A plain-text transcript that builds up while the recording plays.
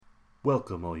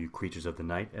Welcome, all you creatures of the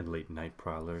night and late night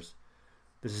prowlers.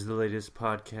 This is the latest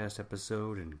podcast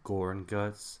episode in gore and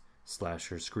guts,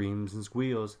 slasher screams and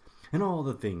squeals, and all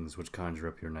the things which conjure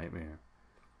up your nightmare.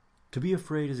 To be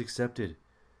afraid is accepted,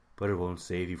 but it won't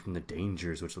save you from the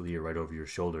dangers which leer right over your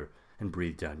shoulder and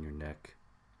breathe down your neck.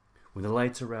 When the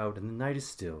lights are out and the night is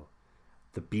still,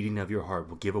 the beating of your heart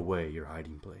will give away your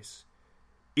hiding place.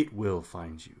 It will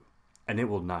find you, and it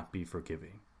will not be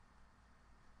forgiving.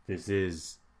 This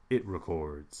is It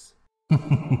Records. Look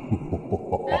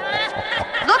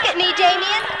at me,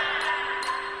 Damien.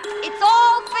 It's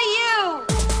all for you.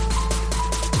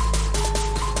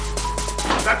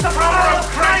 That the power of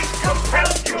Christ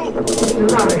compels you.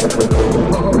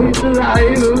 It's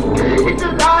alive. It's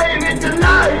alive. It's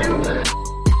alive.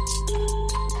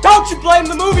 Don't you blame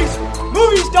the movies.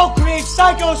 Movies don't create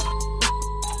psychos.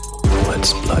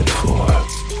 What's blood for,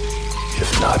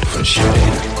 if not for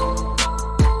shooting?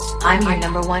 I'm your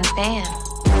number one fan.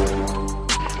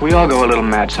 We all go a little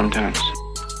mad sometimes.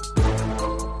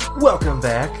 Welcome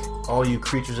back, all you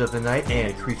creatures of the night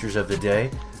and creatures of the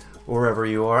day, wherever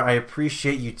you are. I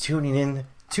appreciate you tuning in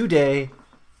today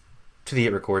to the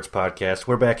It Records podcast.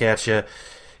 We're back at you.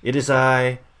 It is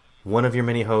I, one of your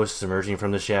many hosts emerging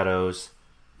from the shadows,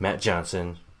 Matt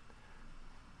Johnson.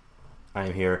 I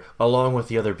am here, along with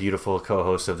the other beautiful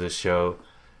co-hosts of this show,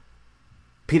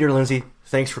 Peter Lindsay.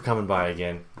 Thanks for coming by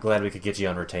again. Glad we could get you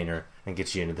on retainer and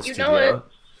get you into the studio. Know it.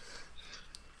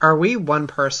 Are we one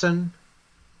person?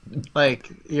 Like,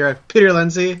 you're Peter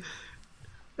Lindsay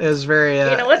is very,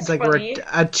 what's it's like funny? we're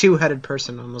a two-headed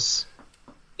person almost.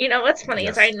 You know what's funny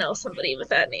Yes. is I know somebody with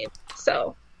that name,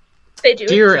 so they do.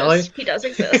 Do you exist. really? He does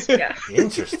exist. Yeah.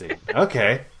 Interesting.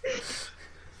 Okay.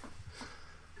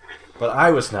 But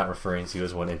I was not referring to you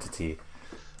as one entity.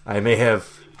 I may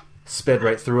have sped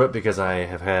right through it because I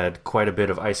have had quite a bit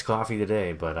of iced coffee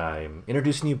today, but I'm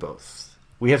introducing you both.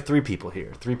 We have three people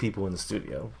here. Three people in the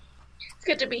studio. It's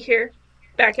good to be here.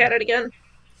 Back at it again.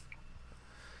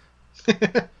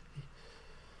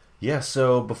 Yeah,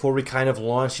 so before we kind of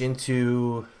launch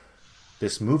into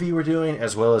this movie we're doing,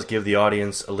 as well as give the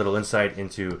audience a little insight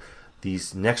into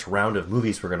these next round of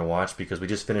movies we're going to watch, because we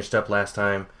just finished up last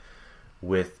time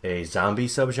with a zombie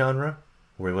subgenre,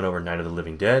 where we went over Night of the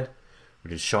Living Dead, we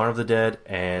did Shaun of the Dead,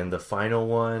 and the final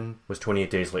one was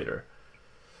 28 Days Later.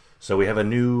 So we have a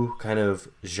new kind of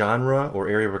genre or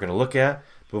area we're going to look at.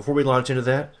 But before we launch into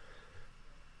that,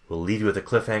 we'll leave you with a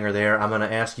cliffhanger there. I'm going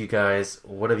to ask you guys,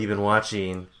 what have you been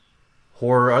watching,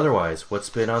 horror or otherwise? What's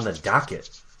been on the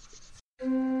docket?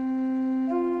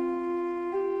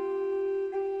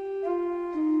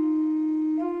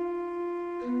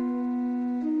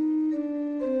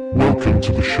 Welcome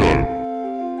to the show.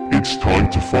 It's time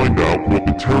to find out what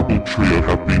the terrible trio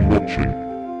have been watching.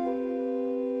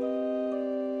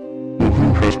 Or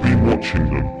who has been watching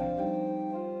them.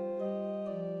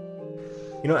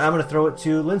 You know, I'm going to throw it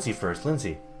to Lindsay first.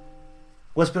 Lindsay,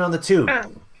 what's been on the tube?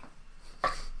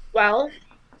 Well,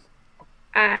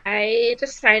 I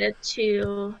decided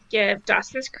to give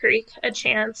Dawson's Creek a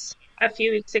chance a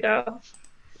few weeks ago.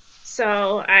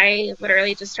 So I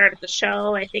literally just started the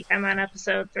show. I think I'm on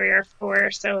episode 3 or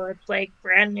 4, so it's like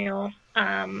brand new.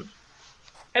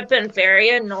 I've been very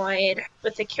annoyed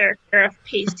with the character of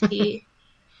Pacey.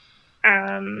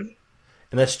 And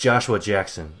that's Joshua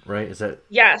Jackson, right? Is that...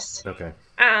 Yes. Okay.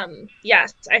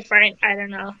 Yes, I don't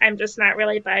know. I'm just not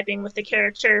really vibing with the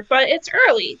character, but it's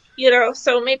early,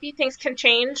 so maybe things can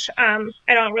change. I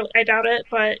doubt it,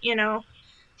 but,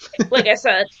 like I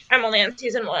said, I'm only on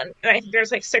season 1, and I think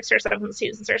there's like 6 or 7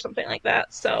 seasons or something like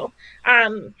that. So,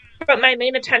 but my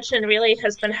main attention really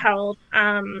has been held.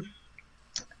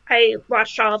 I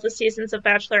watched all of the seasons of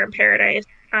Bachelor in Paradise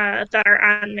that are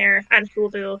on there on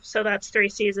Hulu. So that's 3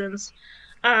 seasons.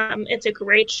 It's a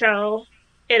great show.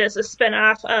 It is a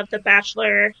spinoff of the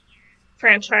Bachelor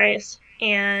franchise,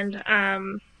 and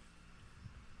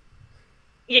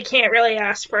you can't really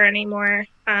ask for any more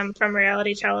from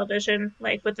reality television,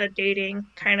 like with the dating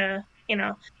kind of,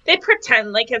 they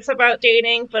pretend like it's about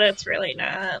dating, but it's really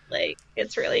not. Like,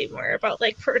 it's really more about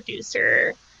like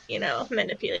producer,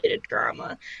 manipulated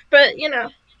drama. But,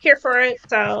 here for it.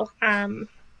 So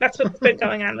that's what's been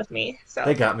going on with me. So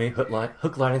They got me. Hook, line,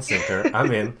 and sinker.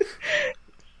 I'm in.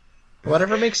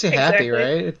 Whatever makes you happy,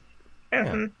 right?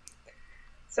 Yeah.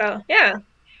 So, yeah.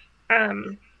 How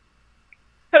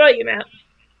about you, Matt?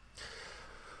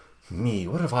 Me,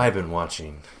 what have I been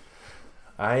watching?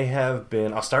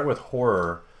 I'll start with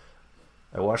horror.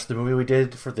 I watched the movie we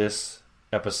did for this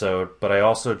episode, but I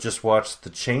also just watched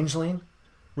The Changeling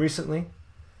recently.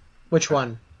 Which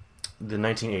one? The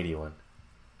 1980 one.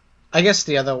 I guess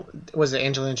the other was it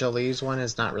Angelina Jolie's one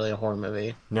is not really a horror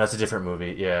movie. No, it's a different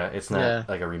movie. Yeah, it's not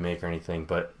like a remake or anything.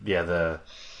 But yeah, the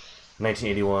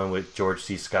 1981 with George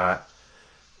C. Scott,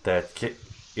 that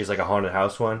is like a haunted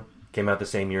house one. Came out the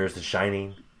same year as The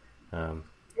Shining.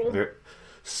 Very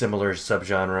similar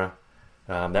subgenre.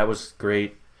 That was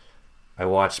great. I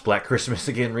watched Black Christmas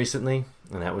again recently,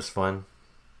 and that was fun.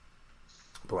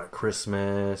 Black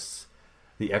Christmas,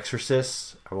 The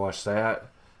Exorcist. I watched that.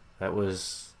 That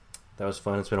was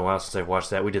fun. It's been a while since I watched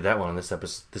that. We did that one on this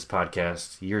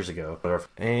podcast years ago.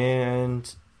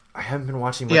 And I haven't been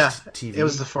watching much TV. It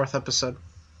was the 4th episode.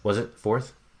 Was it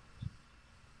 4th?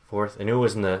 4th? I knew it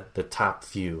was in the top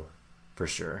few for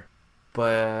sure.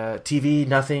 But TV,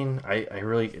 nothing. I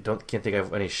really can't think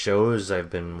of any shows I've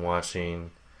been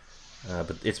watching.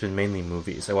 But it's been mainly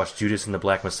movies. I watched Judas and the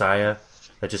Black Messiah.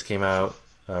 That just came out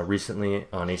recently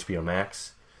on HBO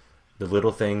Max. The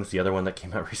Little Things, the other one that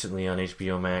came out recently on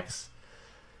HBO Max.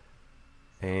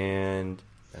 And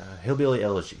Hillbilly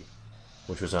Elegy,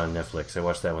 which was on Netflix. I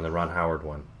watched that one, the Ron Howard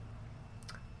one.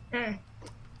 And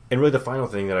really the final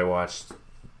thing that I watched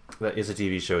that is a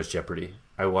TV show is Jeopardy.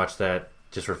 I watch that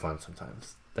just for fun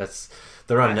sometimes.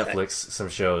 They're on Netflix, some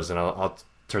shows, and I'll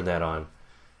turn that on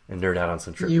and nerd out on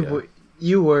some trivia.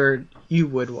 You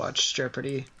would watch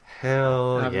Jeopardy.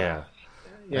 Hell yeah.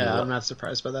 Yeah, I'm not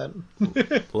surprised by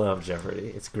that. Love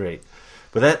Jeopardy. It's great.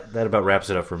 But that about wraps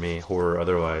it up for me, horror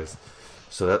otherwise.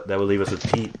 So that will leave us with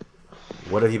Pete.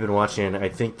 What have you been watching? I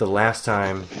think the last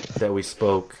time that we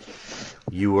spoke,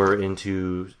 you were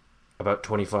into about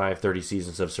 25, 30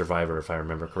 seasons of Survivor, if I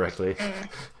remember correctly.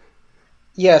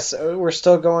 Yes, we're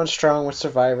still going strong with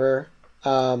Survivor.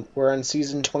 We're on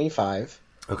season 25.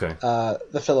 Okay.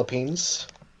 The Philippines.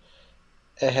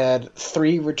 It had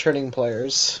 3 returning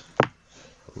players.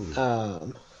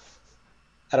 I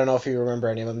don't know if you remember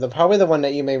any of them. Probably the one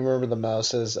that you may remember the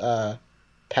most is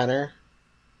Penner.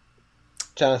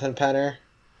 Jonathan Penner.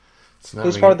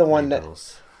 He's probably the one that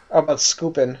about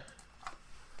Scoopin'.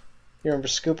 You remember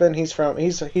Scoopin'?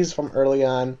 He's from early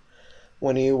on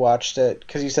when you watched it,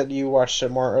 because you said you watched it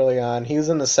more early on. He was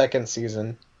in the 2nd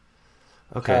season.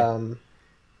 Okay.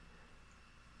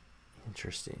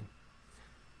 Interesting.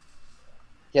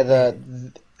 Yeah,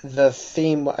 the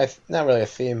theme, not really a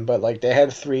theme, but like they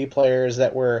had 3 players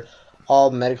that were all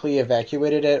medically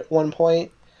evacuated at one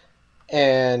point,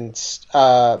 and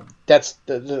that's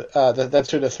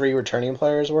that's who the 3 returning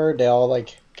players were. They all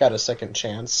like got a second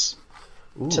chance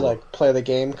to like play the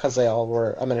game because they all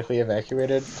were medically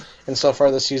evacuated. And so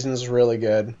far, the season's really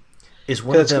good. Is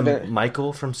one of them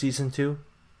Michael from season 2?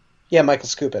 Yeah, Michael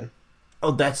Scoopin'.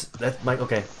 Oh, that's Mike.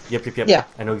 Okay, yep. Yeah,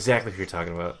 I know exactly who you're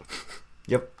talking about.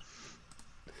 Yep.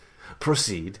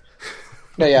 Proceed.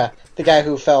 No, yeah, the guy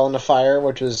who fell in the fire,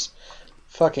 which was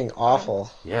fucking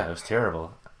awful. Yeah, it was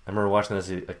terrible. I remember watching this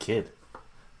as a kid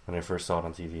when I first saw it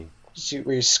on TV.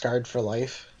 Were you scarred for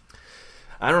life?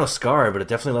 I don't know, scarred, but it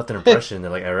definitely left an impression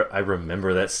that like I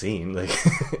remember that scene. Like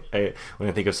when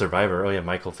I think of Survivor, oh yeah,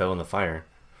 Michael fell in the fire.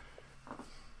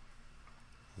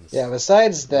 Yeah.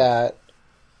 Besides that,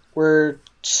 we're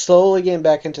slowly getting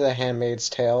back into The Handmaid's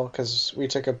Tale because we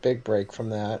took a big break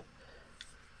from that.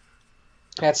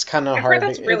 That's kind of hard. I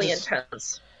heard that's really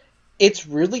intense. It's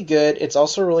really good. It's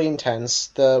also really intense.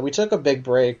 We took a big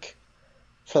break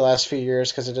for the last few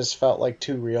years because it just felt like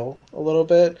too real a little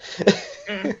bit.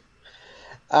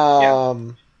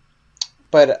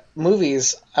 But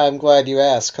movies, I'm glad you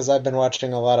asked because I've been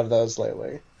watching a lot of those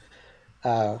lately.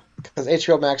 Because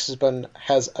HBO Max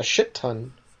has a shit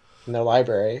ton in their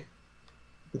library.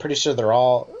 I'm pretty sure they're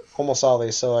almost all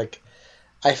these. So like,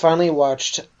 I finally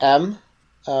watched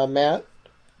Matt.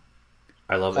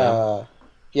 I love M.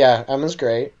 Yeah, Emma's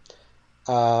great.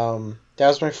 That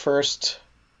was my first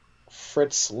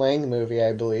Fritz Lang movie,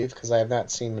 I believe, because I have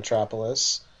not seen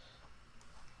Metropolis.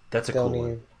 That's a cool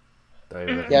one.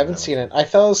 Yeah, I haven't seen it. I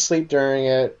fell asleep during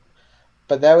it,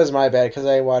 but that was my bad because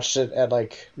I watched it at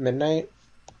like midnight,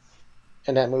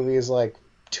 and that movie is like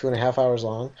 2.5 hours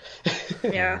long.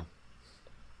 Yeah.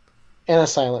 And a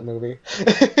silent movie.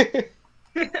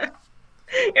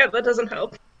 Yeah, that doesn't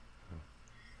help.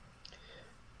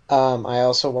 I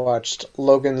also watched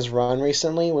Logan's Run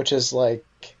recently, which is like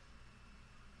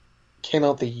came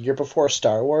out the year before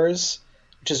Star Wars,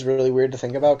 which is really weird to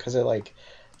think about because it like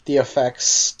the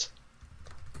effects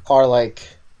are like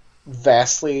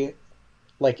vastly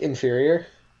like inferior.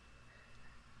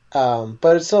 But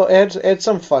it had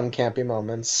some fun campy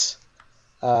moments.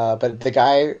 But the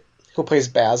guy who plays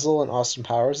Basil in Austin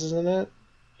Powers is in it.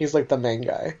 He's like the main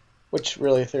guy, which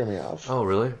really threw me off. Oh,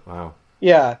 really? Wow.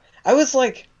 Yeah. I was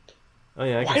like, oh,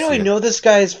 yeah, why do I know this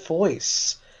guy's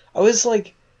voice? I was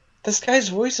like this guy's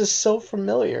voice is so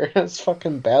familiar. It's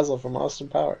fucking Basil from Austin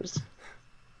Powers.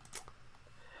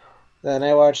 Then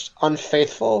I watched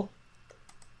Unfaithful,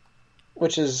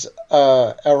 which is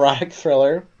a erotic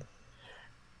thriller,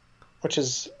 which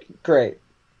is great.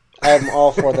 I'm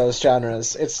all for those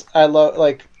genres. I love,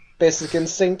 like, Basic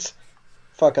Instinct.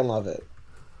 Fucking love it.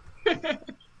 Is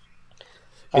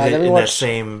it in that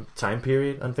same time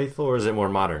period, Unfaithful, or is it more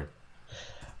modern?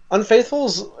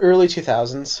 Unfaithful's early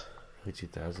 2000s. Early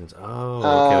 2000s. Oh,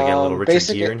 okay. We got a little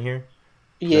Richard Gere in here.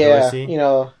 Yeah,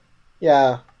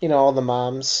 all the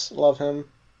moms love him.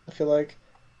 I feel like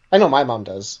I know my mom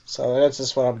does, so that's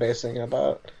just what I'm basing it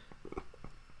about.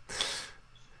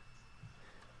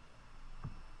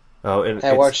 Oh, and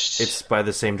it's by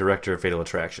the same director of Fatal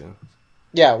Attraction.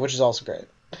 Yeah, which is also great.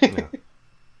 Yeah.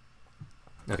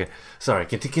 Okay, sorry.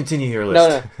 Continue your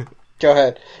list. No, go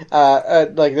ahead.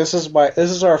 This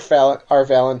is our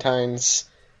Valentine's.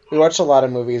 We watched a lot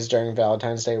of movies during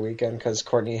Valentine's Day weekend because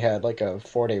Courtney had like a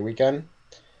 4-day weekend.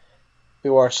 We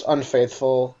watched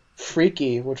Unfaithful,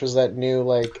 Freaky, which was that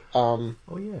new I think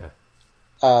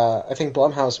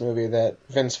Blumhouse movie that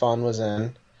Vince Vaughn was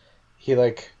in.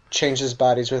 He changes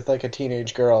bodies with a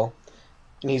teenage girl,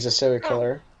 and he's a serial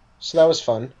killer. So that was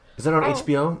fun. Is that on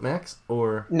HBO Max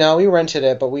or? No, we rented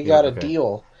it, but we got a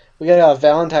deal. We got a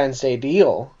Valentine's Day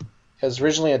deal. It was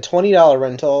originally a $20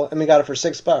 rental, and we got it for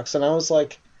 $6, and I was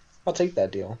like, I'll take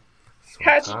that deal.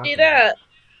 How'd you do that?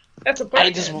 That's a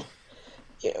bargain.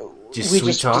 We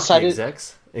just decided, the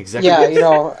execs?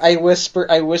 Yeah, I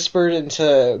whispered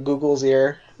into Google's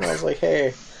ear, and I was like,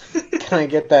 hey, can I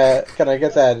get that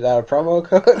promo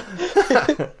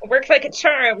code? Worked like a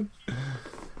charm.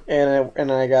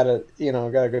 And I got a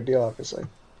good deal, obviously.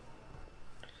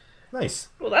 Nice.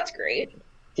 Well, that's great.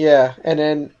 Yeah, and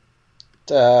then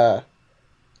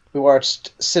we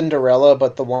watched Cinderella,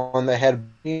 but the one that had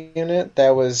in it,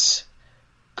 that was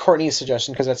Courtney's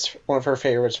suggestion because that's one of her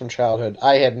favorites from childhood.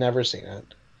 I had never seen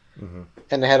it,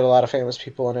 and they had a lot of famous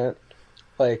people in it,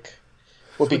 like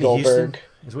Whoopi Goldberg.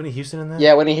 Is Whitney Houston in that?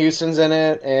 Yeah, Whitney Houston's in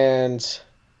it, and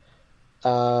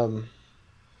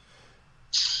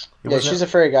she's a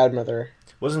fairy godmother.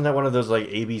 Wasn't that one of those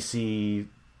ABC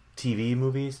TV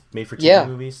movies, made for TV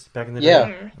movies back in the day?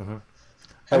 Yeah,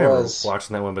 I remember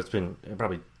watching that one, but it's been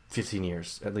probably 15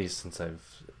 years at least since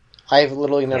I've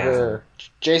literally never. Yeah.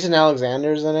 Jason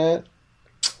Alexander's in it.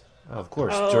 Oh, of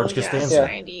course, George Costanza.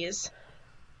 90s.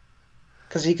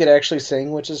 Because he could actually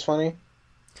sing, which is funny.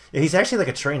 Yeah, he's actually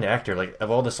a trained actor.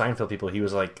 Of all the Seinfeld people, he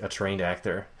was a trained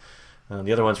actor.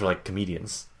 The other ones were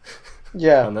comedians.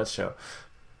 Yeah, on that show.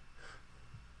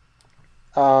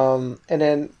 And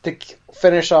then to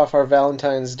finish off our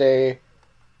Valentine's Day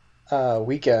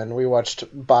weekend, we watched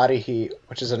Body Heat,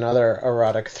 which is another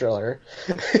erotic thriller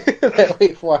that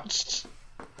we've watched.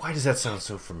 Why does that sound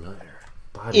so familiar?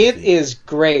 It is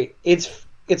great. It's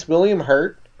William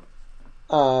Hurt,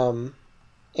 and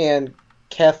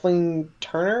Kathleen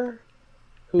Turner,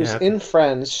 who's in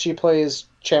Friends. She plays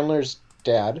Chandler's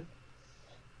dad.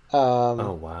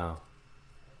 Oh wow!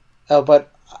 But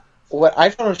what I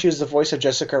found out, she was the voice of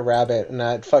Jessica Rabbit, and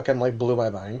that fucking blew my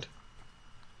mind.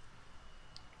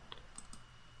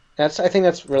 I think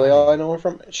that's really all I know her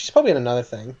from. She's probably in another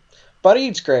thing. Body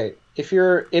Heat's great. It's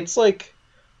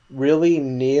really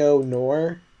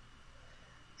neo-noir,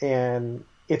 and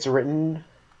it's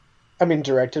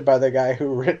directed by the guy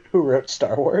who wrote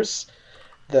Star Wars,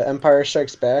 The Empire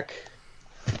Strikes Back.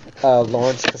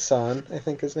 Lawrence Kasdan, I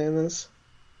think his name is.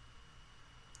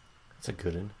 That's a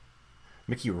good one.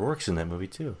 Mickey Rourke's in that movie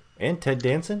too, and Ted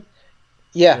Danson.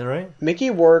 Yeah, is that right? Mickey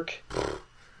Rourke.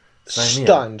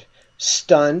 Stunned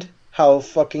how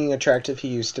fucking attractive he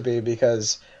used to be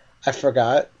because I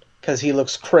forgot because he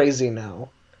looks crazy now.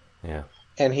 Yeah,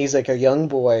 and he's a young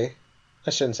boy. I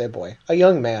shouldn't say boy, a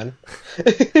young man.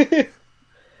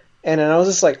 And then I was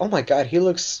just oh my god, he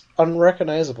looks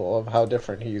unrecognizable of how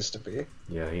different he used to be.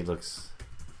 Yeah, he looks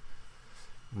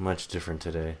much different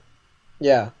today.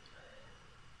 Yeah.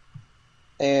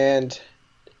 And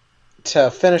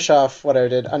to finish off what I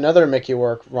did, another Mickey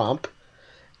Rourke romp.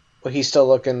 Well, he's still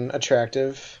looking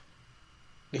attractive.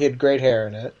 He had great hair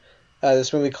in it.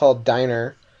 This movie called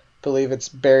Diner. I believe it's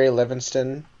Barry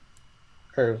Levinson.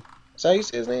 Or, is that how you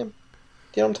say his name?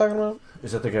 Do you know what I'm talking about?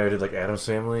 Is that the guy who did Addams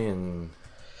Family and...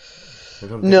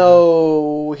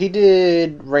 No, he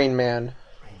did Rain Man.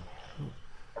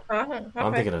 Okay.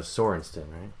 I'm thinking of Sorensen,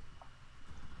 right?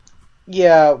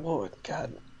 Yeah, well,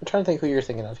 God. I'm trying to think who you're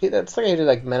thinking of. That's the guy who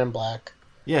did Men in Black.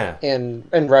 Yeah.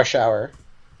 And Rush Hour.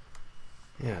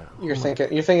 Yeah. You're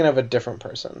thinking of a different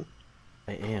person.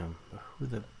 I am. Who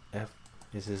the F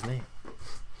is his name?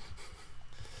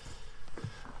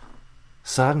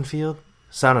 Sonnenfeld?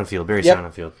 Sonnenfeld, Barry Yep.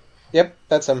 Sonnenfeld. Yep,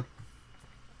 that's him.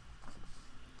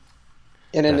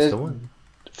 And in That's his the one.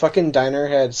 fucking diner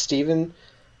had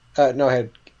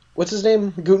what's his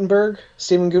name? Gutenberg?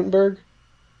 Steven Gutenberg?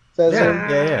 Is that his name?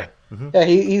 Yeah. Mm-hmm. Yeah,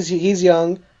 he's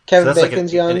young. So Kevin that's like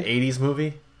Bacon's young. an 80s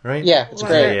movie, right? Yeah, it's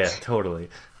great. Yeah, totally.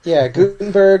 Yeah,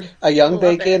 Gutenberg, a young Love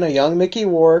Bacon, a young Mickey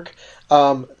Rourke,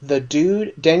 the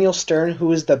dude, Daniel Stern,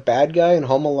 who is the bad guy in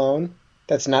Home Alone.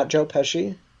 That's not Joe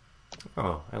Pesci.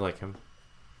 Oh, I like him.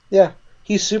 Yeah,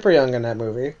 he's super young in that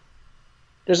movie.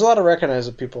 There's a lot of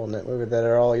recognizable people in that movie that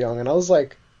are all young, and I was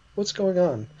like, what's going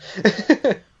on?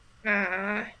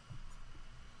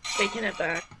 Taking it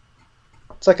back.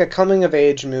 It's like a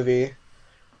coming-of-age movie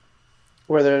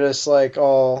where they're just, like,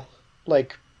 all,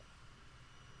 like,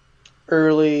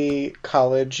 early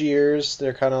college years.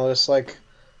 They're kind of just, like,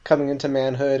 coming into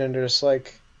manhood, and they're just,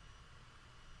 like...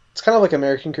 It's kind of like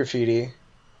American Graffiti,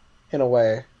 in a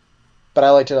way. But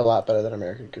I liked it a lot better than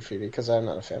American Graffiti, because I'm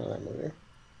not a fan of that movie.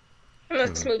 And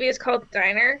this movie is called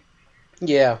Diner.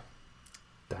 Yeah.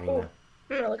 Dinah.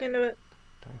 I'm gonna look into it.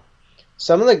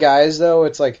 Some of the guys, though,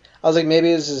 it's like... I was like,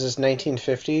 maybe this is just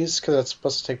 1950s, because it's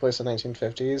supposed to take place in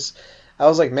 1950s. I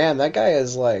was like, man, that guy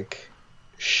is, like,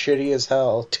 shitty as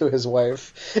hell to his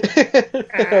wife.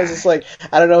 I was just like,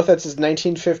 I don't know if that's his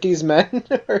 1950s men,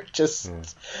 or just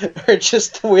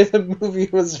the way the movie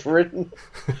was written.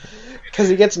 Because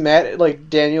he gets mad, like,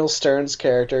 Daniel Stern's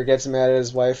character gets mad at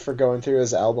his wife for going through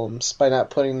his albums by not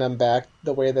putting them back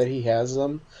the way that he has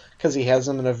them, because he has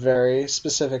them in a very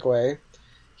specific way.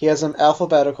 He has them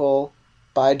alphabetical,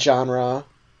 by genre,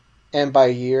 and by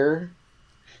year.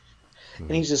 And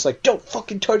he's just like, don't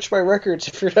fucking touch my records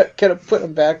if you're not gonna put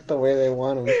them back the way they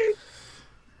want them.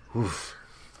 Oof.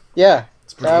 Yeah.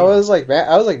 I was like,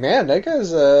 man, that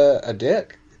guy's a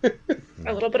dick. A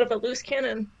little bit of a loose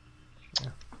cannon.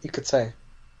 You could say.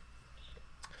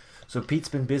 So Pete's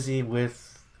been busy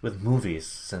with movies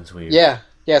since we... Yeah,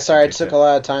 sorry, I took a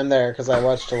lot of time there because I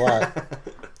watched a lot.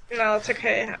 No, it's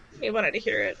okay. We wanted to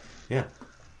hear it. Yeah.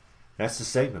 That's the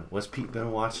segment. What's Pete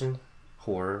been watching?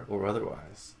 Horror or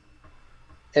otherwise?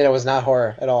 And it was not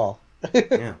horror at all.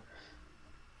 Yeah.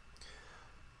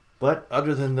 But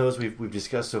other than those we've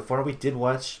discussed so far, we did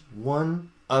watch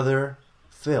one other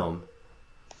film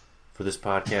for this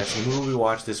podcast. The movie we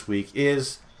watched this week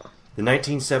is the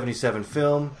 1977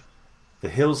 film The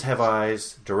Hills Have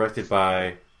Eyes, directed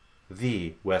by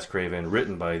the Wes Craven,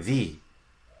 written by the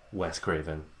Wes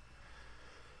Craven.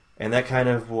 And that kind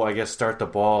of will, I guess, start the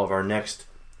ball of our next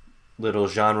little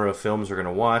genre of films we're going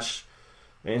to watch.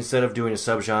 Instead of doing a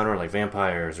subgenre like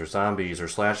vampires or zombies or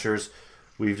slashers,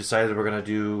 we've decided we're going to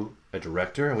do a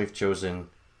director, and we've chosen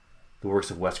the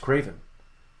works of Wes Craven.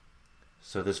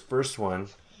 So this first one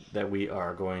that we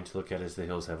are going to look at is The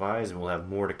Hills Have Eyes, and we'll have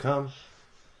more to come.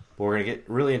 But we're going to get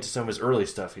really into some of his early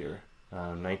stuff here.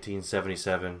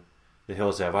 1977, The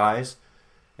Hills Have Eyes.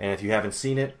 And if you haven't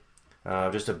seen it,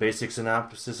 just a basic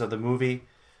synopsis of the movie.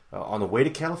 On the way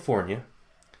to California,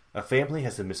 a family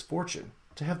has the misfortune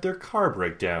to have their car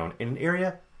break down in an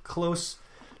area close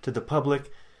to the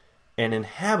public and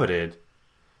inhabited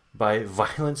by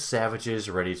violent savages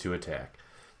ready to attack.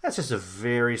 That's just a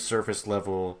very surface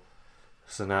level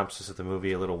synopsis of the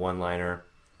movie, a little one-liner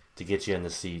to get you in the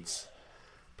seats.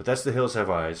 But that's The Hills Have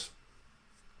Eyes.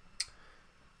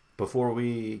 Before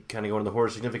we kind of go into the horror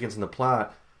significance and the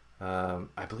plot,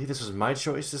 I believe this was my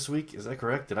choice this week. Is that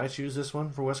correct? Did I choose this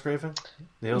one for Wes Craven?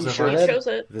 The Hills Have Eyes? You chose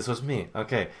it. This was me.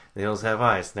 Okay. The Hills Have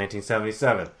Eyes,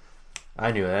 1977.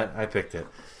 I knew that. I picked it.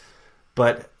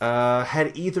 But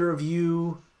had either of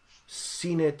you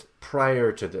seen it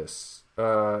prior to this?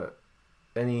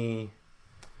 Any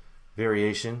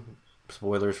variation?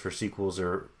 Spoilers for sequels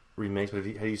or remakes, but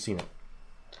have you seen it?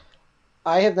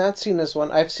 I have not seen this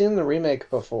one. I've seen the remake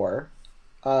before.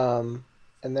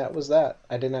 And that was that.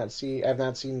 I've not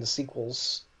seen the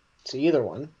sequels to either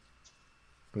one.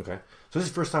 Okay. So this is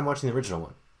the first time watching the original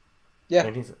one? Yeah.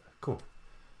 Cool.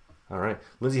 All right.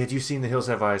 Lindsay, had you seen The Hills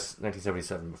Have Eyes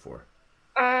 1977 before?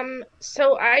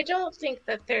 So I don't think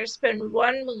that there's been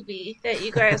one movie that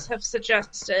you guys have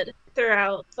suggested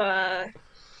throughout the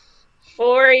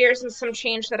 4 years and some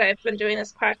change that I've been doing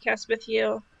this podcast with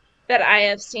you that I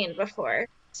have seen before.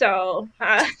 So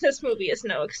this movie is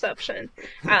no exception.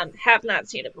 Have not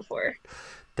seen it before.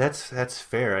 That's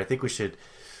fair. I think we should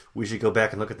go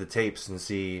back and look at the tapes and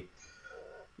see,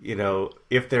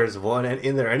 if there's one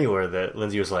in there anywhere that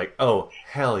Lindsay was like, "Oh,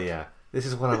 hell yeah, this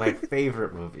is one of my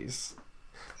favorite movies."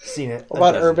 Seen it. What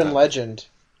about Urban Legend?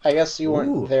 I guess you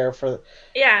weren't there for.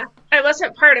 Yeah, I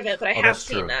wasn't part of it, but I have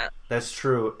seen that. That's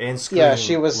true. And Scream. Yeah,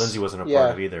 she was. Lindsay wasn't a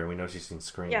part of either. We know she's seen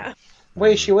Scream. Yeah.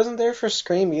 Wait, she wasn't there for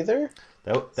Scream either?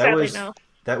 That Sadly, was no.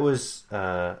 that was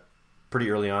pretty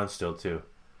early on still too.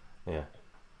 Yeah.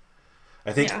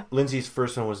 I think Lindsay's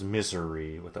first one was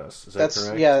Misery with us. Is that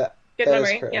correct? Yeah. Good that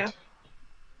memory. is correct. Yeah.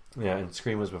 Yeah, and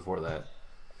Scream was before that.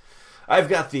 I've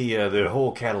got the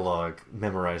whole catalog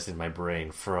memorized in my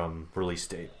brain from release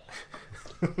date.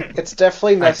 It's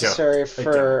definitely necessary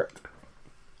for.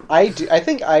 I do. I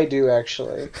think I do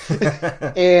actually,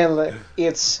 and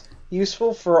it's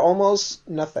useful for almost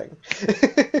nothing.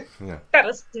 Yeah. That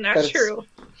is not true.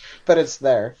 But it's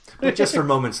there. But just for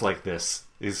moments like this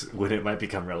is when it might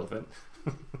become relevant.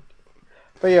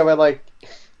 But yeah, but like,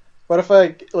 what if I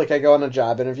go on a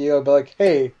job interview? I'd be like,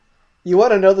 "Hey, you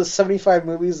want to know the 75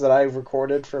 movies that I've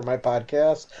recorded for my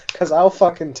podcast? Because I'll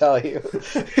fucking tell you."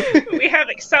 We have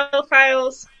Excel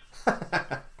files.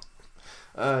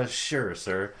 Sure,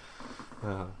 sir.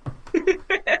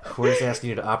 We're just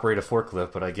asking you to operate a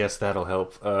forklift, but I guess that'll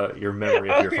help your memory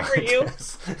of your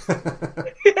podcast.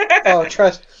 Oh,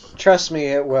 trust me,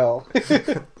 it will.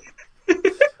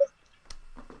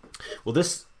 Well,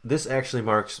 this actually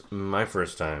marks my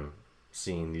first time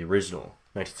seeing the original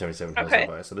 1977 Hills Have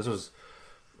Eyes. So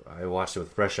I watched it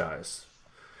with fresh eyes,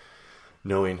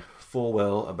 knowing full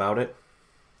well about it.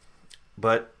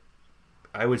 But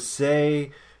I would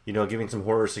say, giving some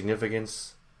horror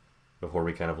significance before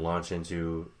we kind of launch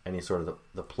into any sort of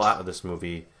the plot of this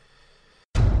movie.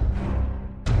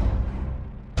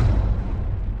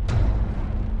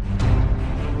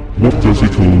 What does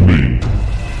it all mean?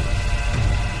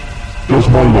 Does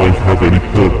my life have any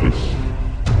purpose?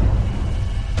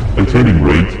 At any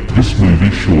rate, this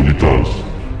movie surely does.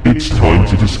 It's time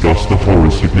to discuss the horror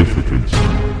significance.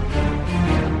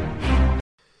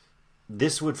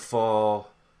 This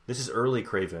is early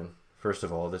Craven, first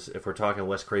of all. If we're talking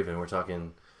Wes Craven, we're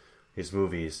talking his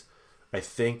movies. I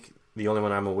think the only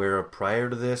one I'm aware of prior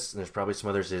to this, and there's probably some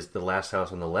others, is The Last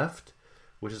House on the Left,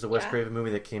 which is a Wes Craven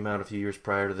movie that came out a few years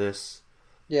prior to this.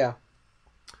 Yeah.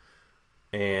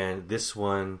 And this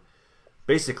one,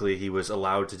 basically, he was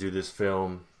allowed to do this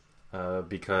film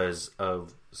because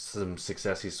of some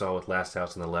success he saw with Last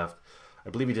House on the Left. I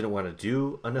believe he didn't want to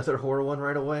do another horror one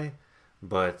right away,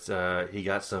 but he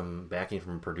got some backing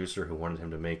from a producer who wanted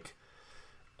him to make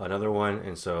another one,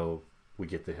 and so we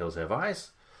get The Hills Have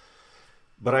Eyes.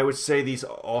 But I would say these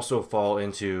also fall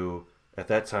into, at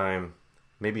that time,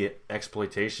 maybe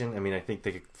exploitation. I mean, I think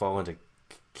they could fall into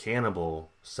cannibal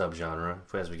subgenre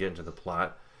as we get into the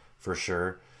plot, for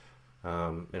sure.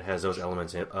 It has those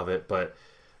elements of it, but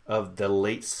of the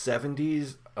late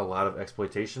 70s, a lot of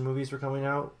exploitation movies were coming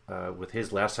out, with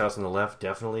his Last House on the Left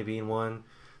definitely being one.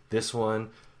 This one,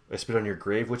 I Spit on Your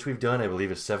Grave, which we've done, I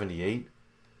believe is 78.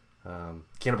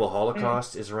 Cannibal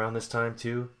Holocaust is around this time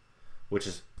too, which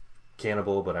is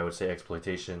cannibal, but I would say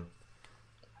exploitation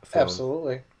film.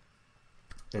 Absolutely.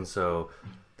 And so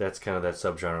that's kind of that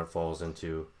subgenre it falls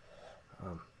into.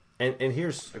 And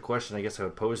here's a question I guess I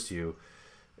would pose to you,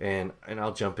 and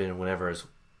I'll jump in whenever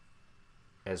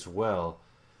as well.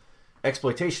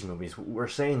 Exploitation movies, we're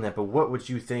saying that, but what would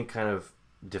you think kind of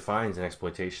defines an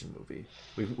exploitation movie?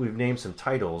 We've named some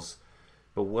titles,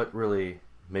 but what really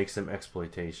makes them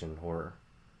exploitation horror?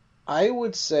 I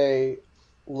would say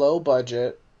low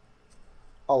budget,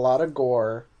 a lot of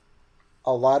gore,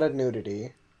 a lot of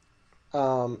nudity,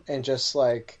 and just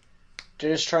like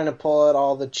they're just trying to pull out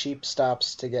all the cheap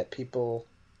stops to get people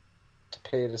to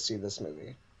pay to see this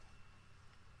movie.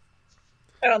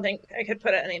 I don't think I could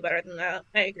put it any better than that.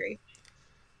 I agree.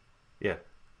 Yeah,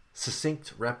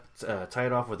 succinct, tie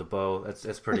it off with a bow.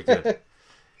 That's pretty good.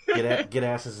 Get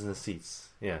asses in the seats.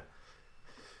 Yeah.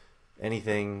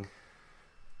 Anything,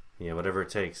 whatever it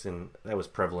takes, and that was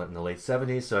prevalent in the late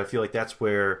 70s. So I feel like that's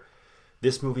where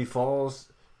this movie falls.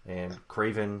 And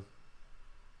Craven,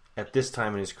 at this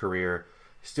time in his career,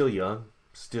 still young,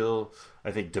 still I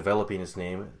think developing his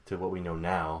name to what we know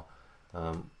now.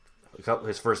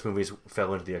 His first movies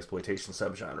fell into the exploitation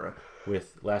subgenre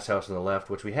with Last House on the Left,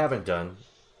 which we haven't done,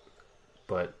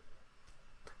 but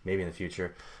maybe in the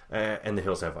future, and The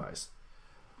Hills Have Eyes.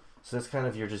 So that's kind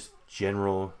of your just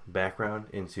general background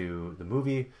into the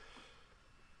movie.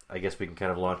 I guess we can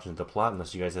kind of launch into the plot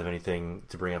unless you guys have anything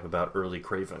to bring up about early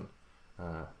Craven,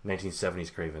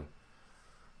 1970s Craven,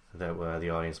 that the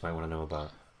audience might want to know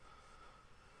about.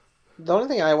 The only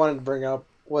thing I wanted to bring up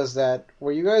was that,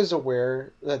 were you guys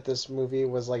aware that this movie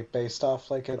was like based off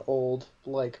like an old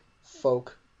like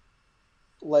folk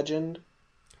legend?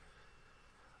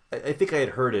 I think I had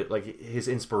heard it. Like his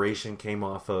inspiration came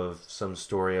off of some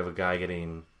story of a guy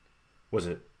getting, was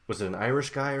it an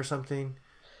Irish guy or something,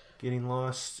 getting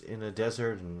lost in a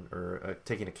desert or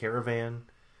taking a caravan.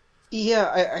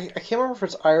 Yeah, I can't remember if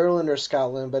it's Ireland or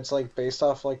Scotland, but it's like based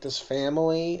off like this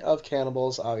family of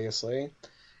cannibals, obviously,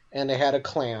 and they had a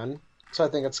clan. So I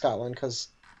think it's Scotland because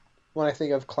when I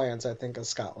think of clans, I think of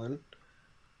Scotland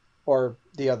or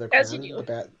the other As you clan,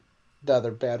 do. the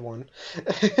other bad one.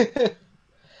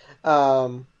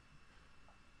 um,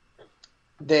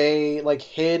 they like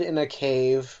hid in a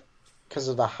cave because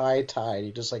of the high tide.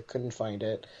 You just like couldn't find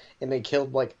it, and they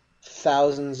killed like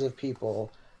thousands of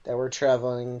people that were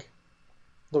traveling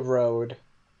the road.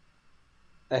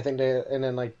 I think they, and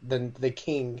then like the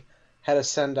king had to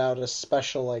send out a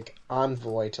special like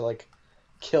envoy to like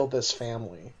kill this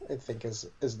family. I think is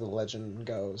the legend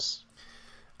goes.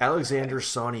 Alexander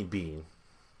Sawney Bean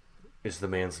is the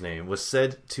man's name. Was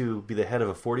said to be the head of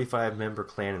a 45-member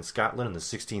clan in Scotland in the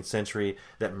 16th century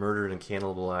that murdered and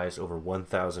cannibalized over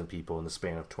 1,000 people in the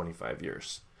span of 25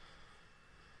 years.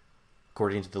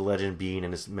 According to the legend, Bean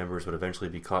and his members would eventually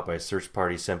be caught by a search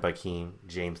party sent by King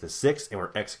James VI and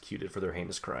were executed for their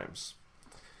heinous crimes.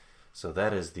 So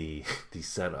that is the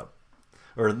setup,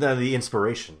 or the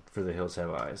inspiration for The Hills Have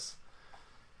Eyes.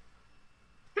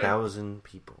 1,000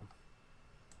 people.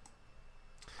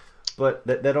 But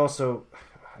that also,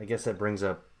 I guess that brings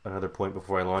up another point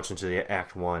before I launch into the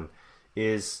Act 1,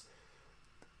 is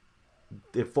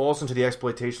it falls into the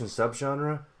exploitation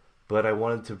subgenre, but I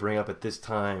wanted to bring up at this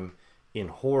time, in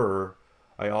horror,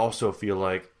 I also feel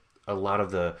like a lot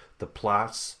of the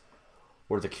plots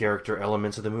or the character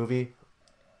elements of the movie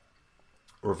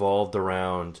revolved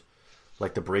around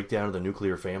like the breakdown of the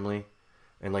nuclear family,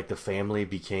 and like the family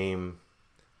became,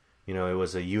 it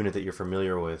was a unit that you're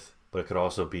familiar with, but it could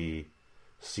also be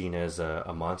seen as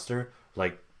a monster.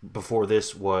 Like before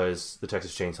this was the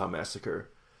Texas Chainsaw Massacre,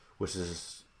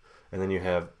 and then you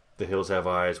have The Hills Have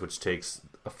Eyes, which takes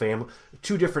a family,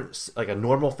 two different, like a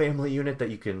normal family unit that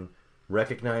you can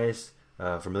recognize,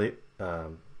 relate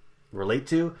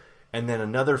to, and then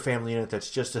another family unit that's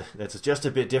just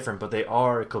a bit different, but they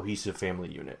are a cohesive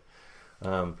family unit.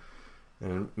 And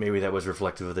maybe that was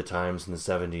reflective of the times in the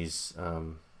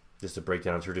 70s, just a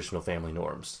breakdown of traditional family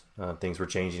norms. Things were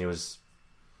changing. It was,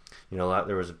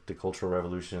 there was the Cultural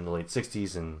Revolution in the late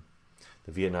 60s and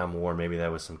the Vietnam War. Maybe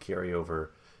that was some carryover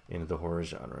into the horror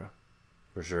genre,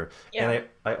 for sure. Yeah. And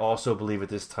I also believe at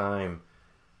this time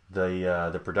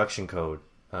the production code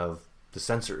of the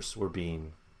censors were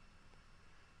being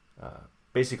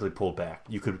basically pulled back.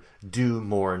 You could do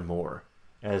more and more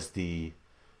as you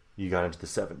got into the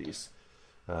 70s.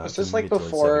 Was this like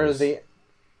before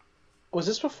was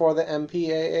this before the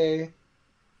MPAA,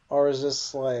 or is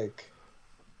this like?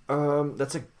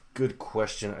 That's a good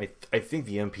question. I think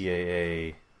the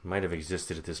MPAA might have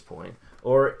existed at this point,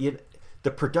 or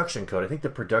the production code. I think the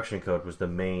production code was the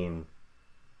main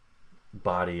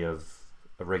body of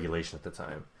regulation at the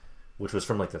time, which was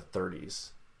from like the 30s.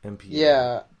 MPAA.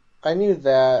 Yeah, I knew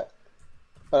that,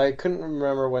 but I couldn't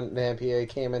remember when the MPAA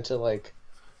came into like,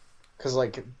 because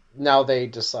like now they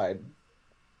decide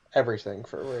everything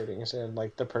for ratings, and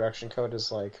like the production code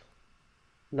is like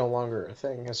no longer a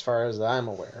thing as far as I'm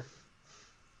aware.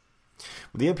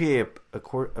 The MPAA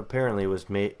apparently was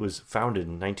founded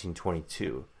in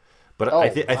 1922, but I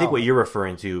think what you're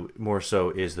referring to more so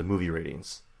is the movie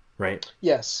ratings, right?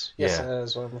 Yes, yeah. That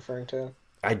is what I'm referring to.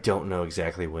 I don't know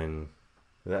exactly when.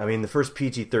 I mean, the first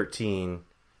PG-13,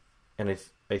 and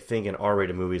I think in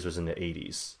R-rated movies was in the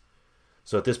 80s.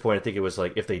 So at this point, I think it was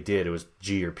like, if they did, it was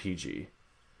G or PG,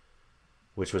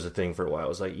 which was a thing for a while. It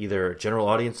was like either general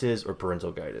audiences or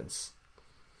parental guidance.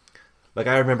 Like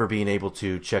I remember being able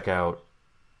to check out,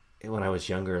 when I was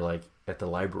younger, like at the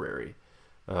library,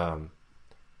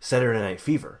 Saturday Night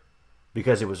Fever,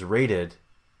 because it was rated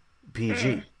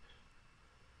PG.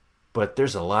 But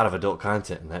there's a lot of adult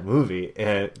content in that movie,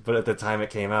 but at the time it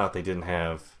came out, they didn't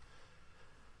have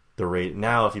the rate.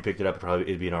 Now, if you picked it up,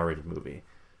 it'd be an R-rated movie.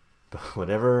 But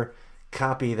whatever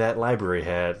copy that library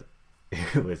had,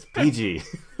 it was PG.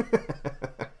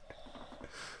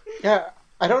 Yeah,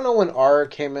 I don't know when R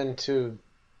came into.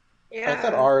 Yeah. I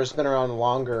thought R has been around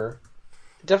longer.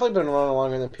 Definitely been around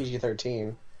longer than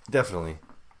PG-13. Definitely,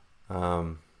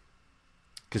 because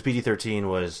PG-13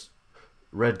 was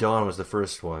Red Dawn was the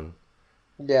first one.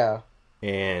 Yeah,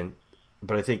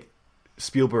 but I think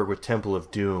Spielberg with Temple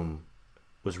of Doom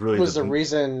was really the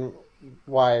reason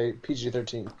why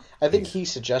PG-13. I think he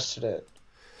suggested it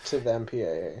to the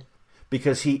MPAA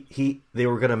because they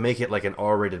were gonna make it like an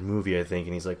R-rated movie, I think,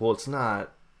 and he's like, well, it's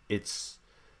not. It's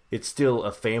still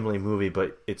a family movie,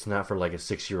 but it's not for like a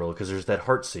 6-year-old, because there's that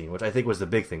heart scene, which I think was the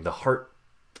big thing. The heart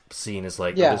scene is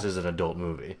like, this is an adult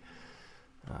movie.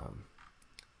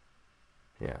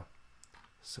 Yeah.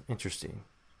 So interesting.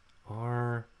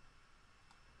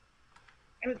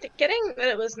 I'm getting that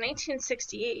it was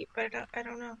 1968, but I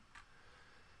don't know.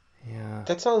 Yeah.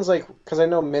 That sounds like, because I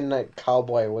know Midnight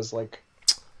Cowboy was like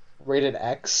rated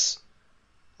X,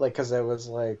 like because it was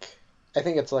like, I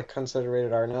think it's like considered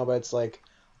rated R now, but it's like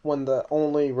one of the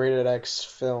only rated X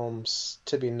films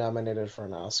to be nominated for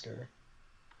an Oscar.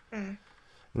 And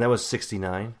that was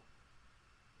 69.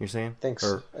 You're saying? Thanks.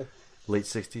 Or late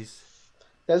 60s.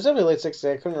 That was definitely late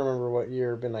 60s. I couldn't remember what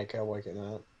year Midnight Cowboy came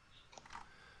out.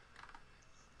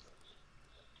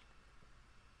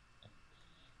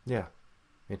 Yeah.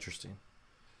 Interesting.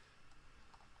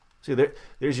 See,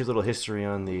 there's your little history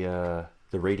on the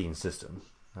rating system.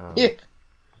 Yeah.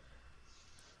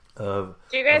 Do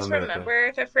you guys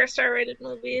remember the first R-rated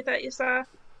movie that you saw?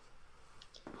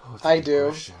 I do.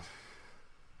 Question.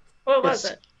 What was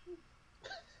it?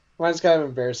 Mine's kind of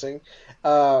embarrassing.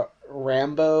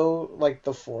 Rambo, like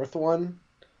the fourth one.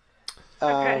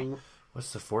 Okay.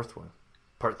 What's the fourth one?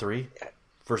 Part 3?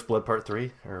 First Blood Part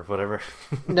 3? Or whatever?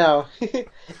 No.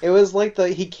 It was like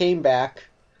he came back.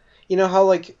 You know how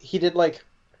like he did like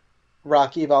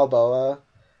Rocky Balboa?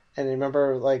 And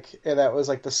remember like that was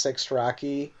like the sixth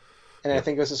Rocky? And I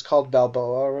think it was just called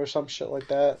Balboa or some shit like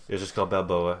that. It was just called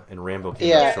Balboa, and Rambo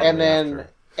came out shortly after.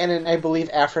 And then I believe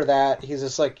after that, he's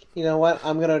just like, you know what?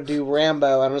 I'm going to do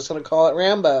Rambo. I'm just going to call it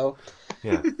Rambo.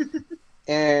 Yeah.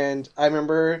 And I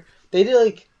remember they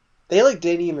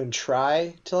didn't even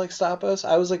try to like stop us.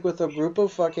 I was like with a group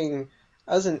of I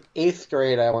was in 8th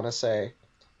grade, I want to say.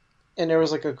 And there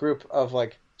was like a group of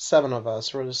like 7 of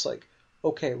us. We're just like,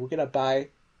 okay, we're going to buy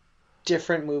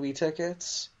different movie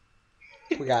tickets.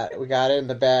 We got it in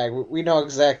the bag. We know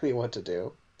exactly what to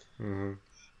do. Mm-hmm.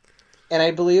 And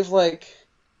I believe like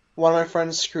one of my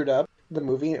friends screwed up the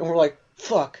movie, and we're like,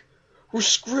 "Fuck, we're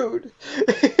screwed!"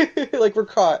 Like we're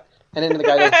caught. And then the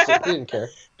guy didn't care.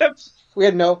 We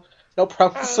had no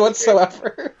problems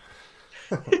whatsoever.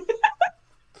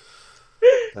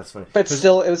 That's funny. But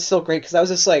still, it was still great because I was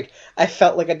just like, I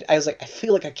felt like I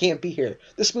feel like I can't be here.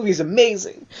 This movie is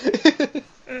amazing.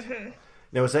 Mm-hmm.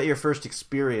 Now, was that your first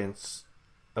experience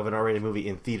of an R-rated movie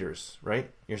in theaters?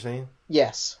 Right? You're saying?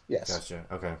 Yes. Gotcha.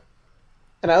 Okay.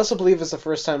 And I also believe it's the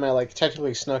first time I like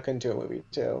technically snuck into a movie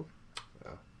too.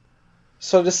 Oh.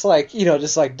 So just like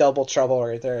just like double trouble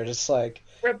right there. Just like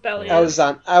rebellion. I was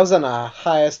on a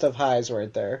highest of highs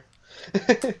right there.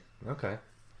 Okay.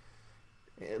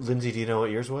 Lindsay, do you know what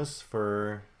yours was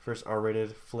for first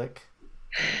R-rated flick?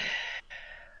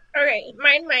 Okay,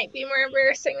 mine might be more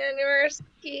embarrassing than yours.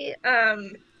 It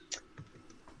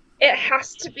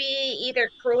has to be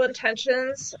either Cruel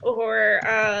Intentions or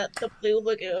The Blue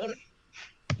Lagoon.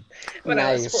 When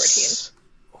I was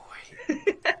 14.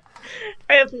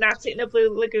 I have not seen The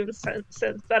Blue Lagoon since.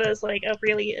 That is like a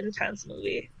really intense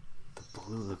movie. The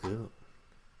Blue Lagoon.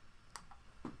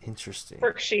 Interesting.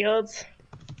 Brooke Shields.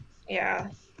 Yeah.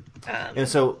 And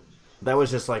so that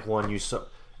was just like one you saw,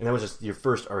 and that was just your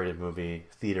first R-rated movie,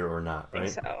 theater or not, right? I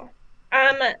think so.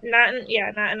 Not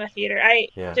in a theater. I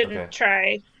didn't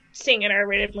try seeing an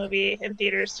R-rated movie in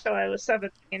theaters till I was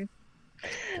 17.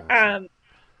 Gotcha.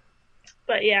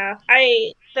 But yeah,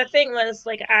 the thing was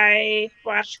like I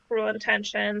watched Cruel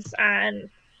Intentions on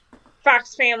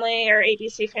Fox Family or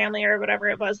ABC Family or whatever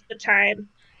it was at the time,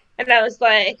 and I was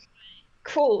like,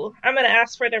 cool, I'm gonna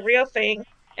ask for the real thing.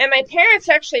 And my parents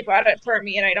actually bought it for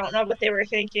me, and I don't know what they were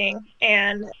thinking.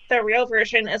 And the real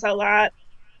version is a lot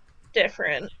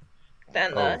different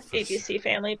than the ABC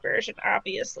Family version,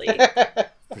 obviously.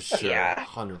 For sure, yeah.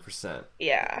 100%.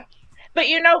 Yeah. But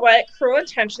you know what? Cruel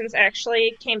Intentions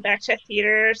actually came back to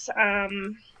theaters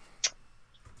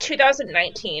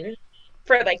 2019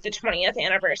 for like the 20th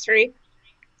anniversary.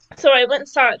 So I went and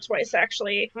saw it twice,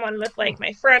 actually. One with like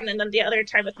my friend, and then the other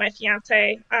time with my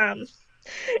fiance.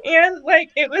 And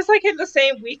like it was like in the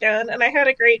same weekend, and I had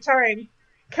a great time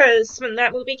because when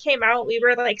that movie came out, we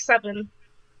were like 7.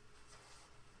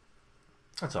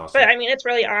 That's awesome. But I mean, it's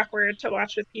really awkward to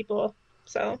watch with people,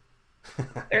 so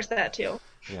there's that too.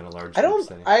 Yeah, in a large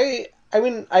setting. I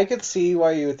mean, I could see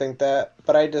why you would think that,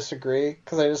 but I disagree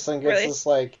because I just think it's just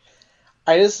like,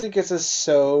 I just think it's just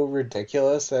so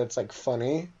ridiculous that it's like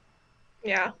funny.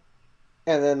 Yeah.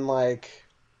 And then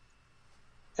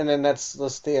that's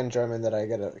just the enjoyment that I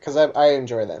get it because I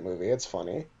enjoy that movie. It's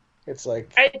funny. It's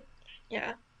like I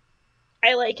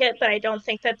like it, but I don't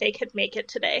think that they could make it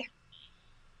today.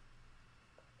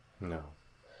 No.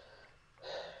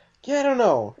 Yeah, I don't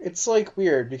know. It's like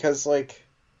weird because like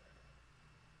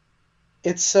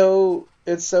it's so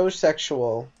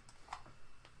sexual.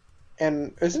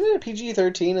 And isn't it a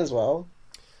PG-13 as well?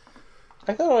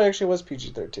 I thought it actually was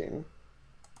PG-13.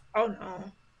 Oh no.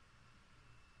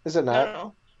 Is it not?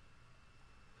 No.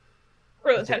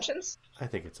 Cruel Intentions? I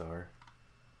think it's R.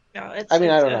 No, it's. I mean,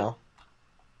 I don't know.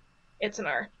 It's an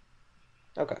R.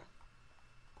 Okay.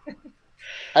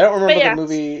 I don't remember yeah. the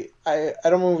movie. I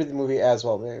don't remember the movie as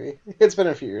well. Maybe it's been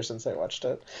a few years since I watched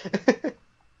it.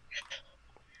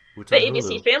 The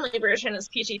ABC Family version is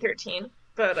PG-13,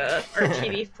 but or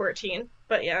TV-14.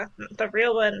 But yeah, the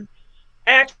real one,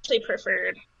 I actually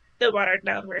preferred the watered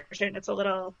down version. It's a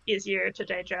little easier to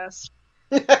digest.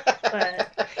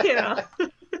 But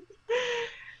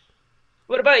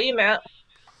what about you, Matt?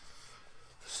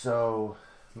 So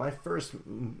my first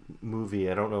movie,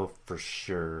 I don't know for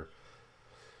sure,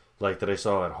 like that I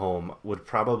saw at home, would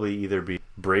probably either be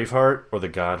Braveheart or The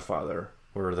Godfather,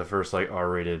 or the first like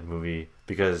R-rated movie,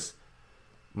 because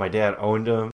my dad owned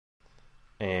them,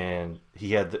 and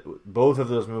he had both of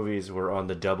those movies were on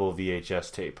the double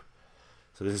VHS tape.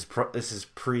 So this is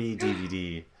pre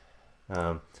DVD,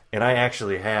 and I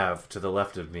actually have to the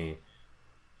left of me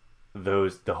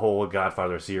the whole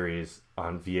Godfather series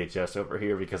on VHS over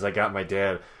here, because I got my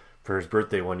dad for his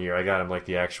birthday one year. I got him like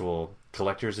the actual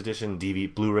collector's edition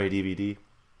Blu-ray DVD,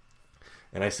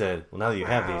 and I said, "Well, now that you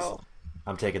have these,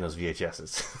 I'm taking those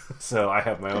VHSs." So I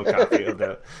have my own copy of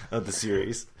the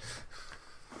series.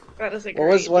 That is a great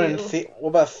What was one deal. what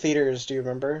about theaters? Do you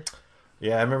remember?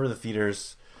 Yeah, I remember the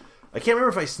theaters. I can't remember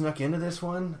if I snuck into this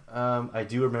one. I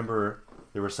do remember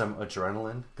there was some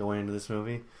adrenaline going into this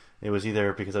movie. It was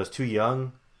either because I was too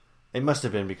young. It must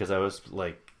have been because I was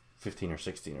like 15 or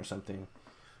 16 or something.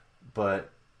 But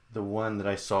the one that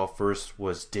I saw first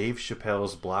was Dave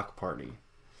Chappelle's Block Party,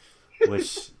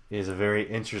 which is a very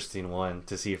interesting one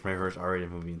to see for my first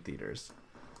R-rated movie in theaters.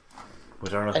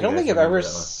 Which I don't know. If I don't think I've ever.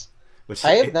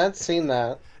 I have not seen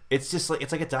that. It's just like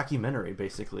it's like a documentary,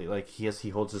 basically. Like he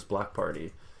holds this block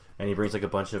party, and he brings like a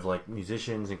bunch of like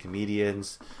musicians and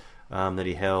comedians that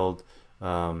he held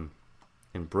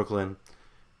in Brooklyn,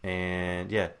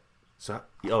 and yeah. So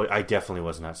I definitely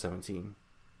was not 17.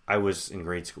 I was in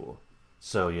grade school.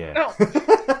 So yeah. Oh.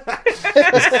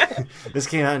 This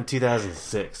came out in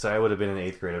 2006, so I would have been in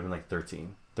 8th grade. I'd been like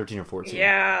 13 or 14.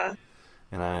 Yeah.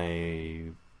 And I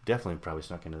definitely probably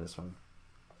snuck into this one.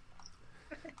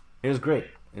 It was great.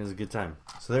 It was a good time.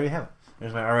 So there you have it.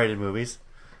 There's my R-rated movies.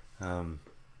 But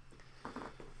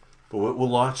we'll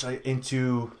launch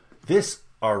into this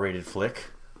R-rated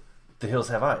flick, The Hills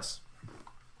Have Eyes.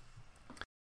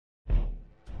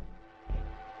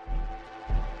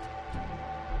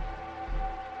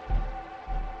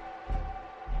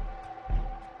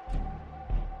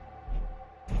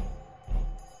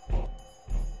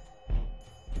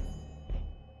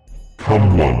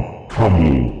 Come one, come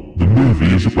all, the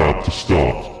movie is about to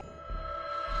start.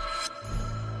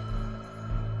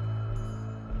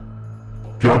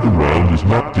 Gather round as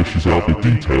Matt dishes out the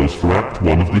details for Act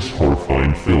 1 of this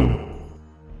horrifying film.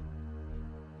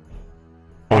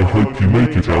 I hope you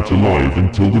make it out alive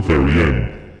until the very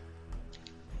end.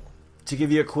 To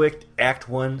give you a quick Act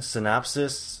 1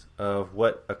 synopsis of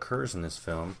what occurs in this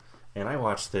film, and I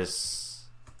watched this,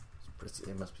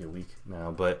 it must be a week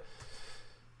now, but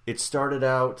it started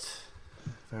out,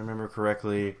 if I remember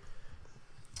correctly,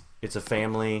 it's a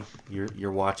family.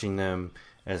 You're watching them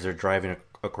as they're driving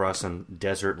across some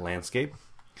desert landscape.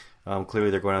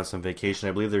 Clearly they're going on some vacation.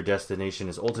 I believe their destination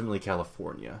is ultimately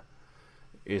California,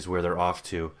 is where they're off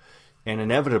to. And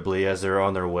inevitably, as they're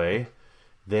on their way,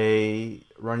 they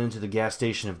run into the gas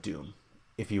station of doom,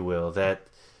 if you will. That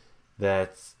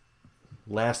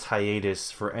last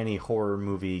hiatus for any horror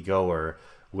movie goer,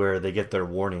 where they get their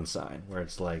warning sign, where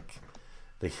it's like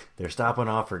they're stopping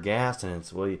off for gas, and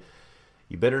it's, well,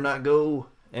 you better not go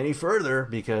any further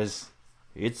because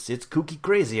it's kooky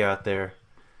crazy out there.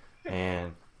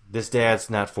 And this dad's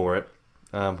not for it.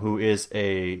 Who is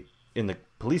in the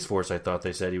police force? I thought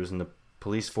they said he was in the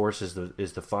police force. Is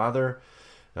the father?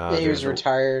 Yeah, he was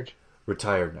retired.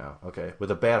 Retired now. Okay,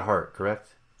 with a bad heart,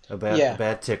 correct?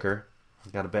 Bad ticker.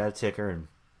 He's got a bad ticker, and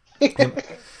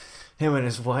him and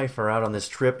his wife are out on this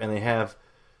trip, and they have,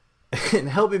 and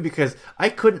help me because I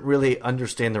couldn't really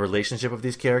understand the relationship of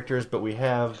these characters, but we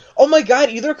have... Oh my god,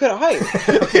 either could I.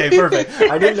 Okay, perfect.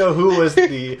 I didn't know who was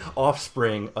the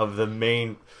offspring of the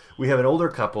main... We have an older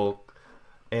couple,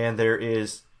 and there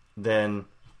is then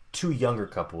two younger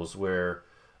couples where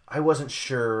I wasn't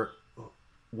sure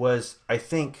I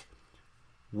think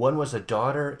one was a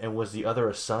daughter and was the other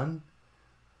a son?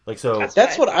 Like, so...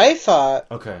 That's what I thought.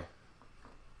 Okay.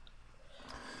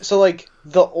 So, like,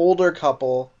 the older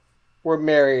couple were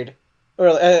married, or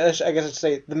I guess I'd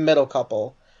say the middle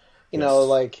couple. You know,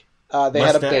 like, they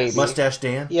had a baby. Mustache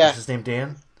Dan? Yeah. Is his name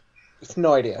Dan?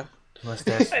 No idea.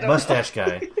 Mustache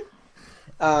guy.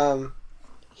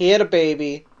 He had a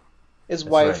baby. His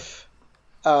wife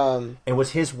And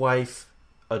was his wife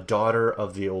a daughter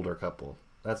of the older couple?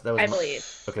 That was I believe.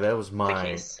 Okay, that was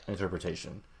my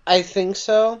interpretation. I think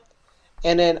so.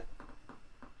 And then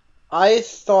I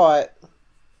thought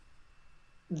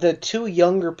the two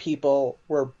younger people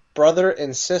were brother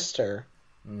and sister.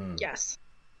 Yes.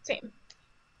 Same.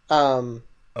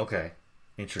 Okay.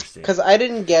 Interesting. Because I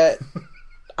didn't get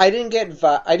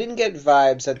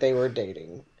vibes that they were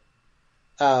dating.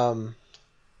 That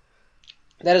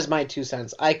is my 2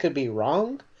 cents. I could be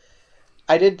wrong.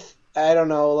 I don't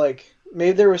know, like,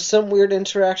 maybe there were some weird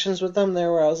interactions with them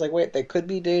there where I was like, wait, they could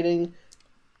be dating.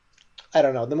 I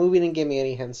don't know. The movie didn't give me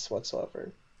any hints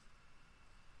whatsoever.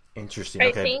 Interesting.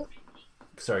 Okay.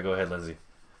 Sorry, go ahead, Lindsay.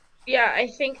 Yeah, I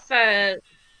think that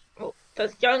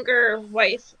the younger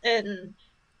wife and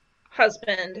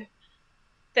husband,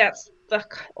 that's the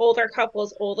older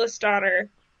couple's oldest daughter,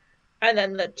 and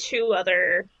then the two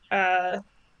other,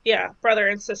 brother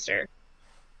and sister.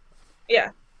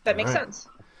 Yeah, that makes sense.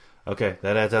 Okay,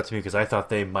 that adds up to me because I thought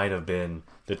they might have been,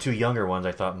 the two younger ones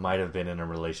I thought might have been in a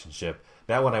relationship.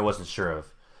 That one I wasn't sure of.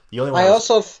 The only one I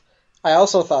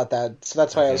also thought that, so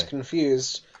that's why I was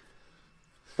confused.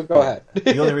 But go ahead.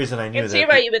 The only reason I knew I can see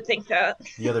why you would think that.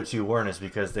 The other two weren't is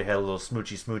because they had a little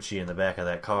smoochy in the back of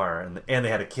that car, and they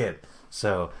had a kid.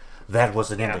 So that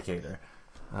was an indicator.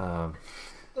 A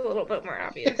little bit more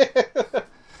obvious.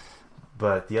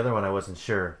 But the other one I wasn't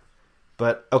sure.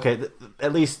 But okay,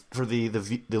 at least for the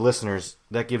listeners,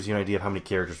 that gives you an idea of how many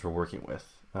characters we're working with.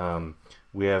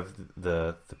 We have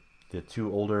the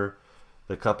two older,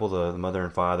 the couple, the mother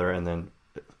and father, and then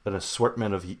an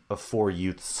assortment of four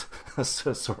youths,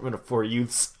 assortment of four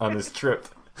youths on this trip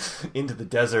into the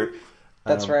desert.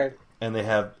 That's right. And they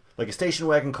have like a station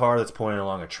wagon car that's pointing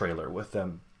along a trailer with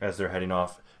them as they're heading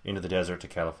off into the desert to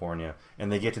California.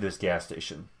 And they get to this gas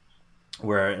station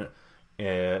where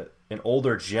an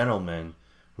older gentleman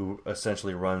who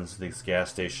essentially runs this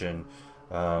gas station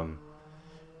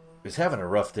is having a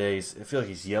rough day. I feel like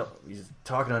he's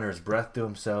talking under his breath to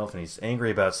himself, and he's angry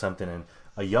about something. And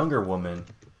a younger woman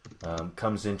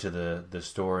comes into the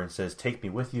store and says, "Take me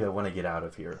with you. I want to get out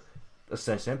of here."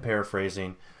 Essentially, I'm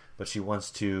paraphrasing, but she wants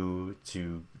to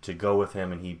go with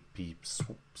him, and he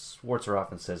swarts her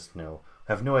off and says, "No,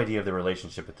 I have no idea of the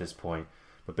relationship at this point,"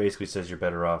 but basically says, "You're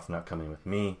better off not coming with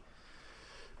me."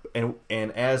 And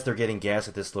as they're getting gas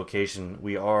at this location,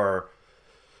 we are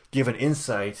given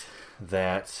insight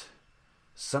that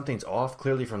something's off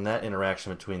clearly from that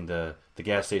interaction between the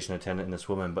gas station attendant and this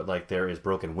woman, but like there is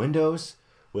broken windows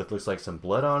with looks like some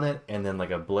blood on it, and then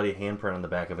like a bloody handprint on the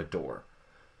back of a door.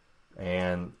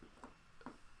 And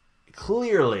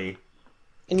clearly...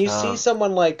 And you see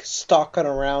someone like stalking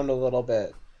around a little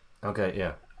bit. Okay,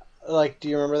 yeah. Like, do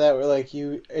you remember that? Where like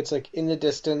it's like in the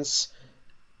distance,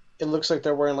 it looks like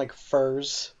they're wearing like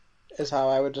furs, is how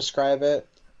I would describe it.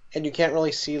 And you can't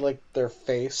really see like their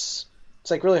face.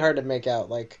 It's like really hard to make out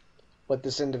like what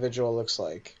this individual looks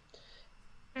like.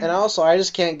 And also, I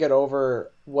just can't get over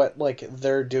what like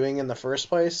they're doing in the first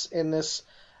place in this,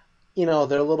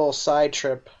 their little side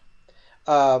trip.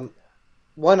 One,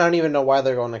 I don't even know why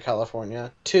they're going to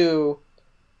California. Two,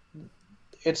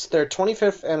 it's their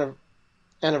 25th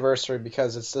anniversary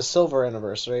because it's the silver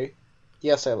anniversary.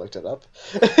 Yes, I looked it up.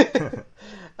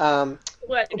 But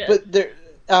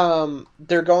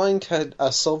they're going to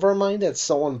a silver mine that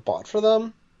someone bought for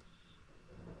them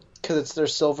because it's their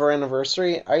silver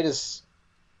anniversary.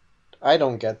 I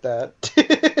don't get that.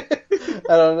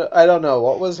 I don't know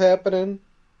what was happening.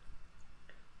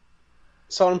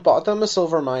 Someone bought them a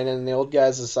silver mine, and the old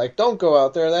guy's just like, "Don't go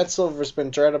out there. That silver's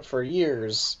been dried up for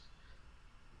years."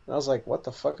 And I was like, "What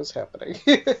the fuck is happening?"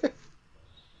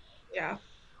 Yeah.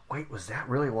 Wait, was that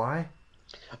really why?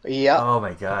 Yeah. Oh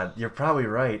my god, you're probably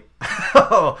right.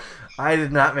 Oh, I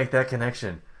did not make that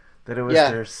connection. That it was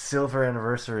their silver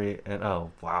anniversary, and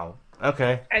oh wow,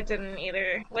 okay. I didn't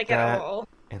either, at all.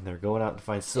 And they're going out to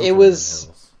find silver. It was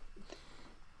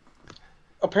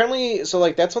apparently so.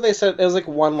 Like that's what they said. It was like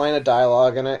one line of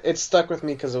dialogue, and it stuck with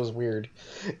me because it was weird.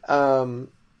 And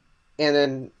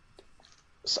then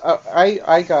so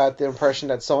I got the impression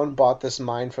that someone bought this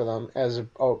mine for them as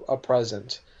a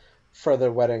present for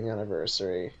their wedding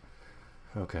anniversary.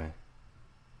 Okay.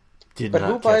 Did but not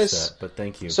who catch buys, that, but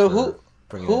thank you. So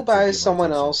who buys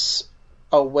someone else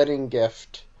a wedding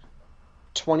gift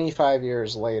 25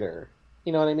 years later?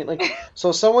 You know what I mean? Like,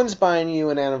 so someone's buying you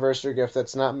an anniversary gift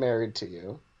that's not married to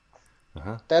you.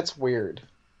 That's weird.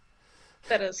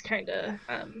 That is kind of...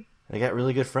 They got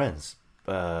really good friends,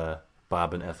 Bob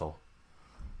and Ethel.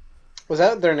 Was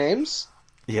that their names?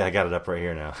 Yeah, I got it up right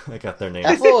here now. I got their name.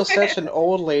 Ethel is such an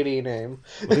old lady name.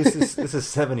 Well, this is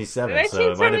 77,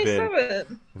 so it might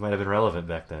have been relevant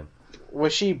back then.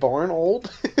 Was she born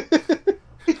old?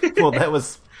 Well, that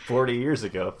was 40 years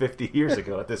ago, 50 years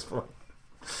ago at this point.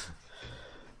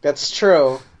 That's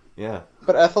true. Yeah.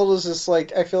 But Ethel is just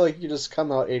like, I feel like you just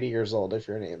come out 80 years old if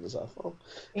your name is Ethel.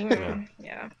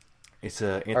 Yeah. It's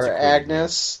a or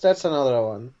Agnes. Name. That's another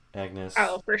one. Agnes.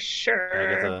 Oh, for sure.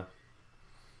 Agatha.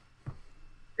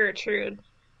 Gertrude.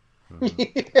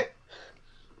 Mm-hmm.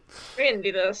 We're gonna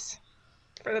do this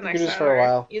for the next hour. For a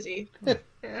while. Easy.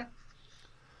 Yeah.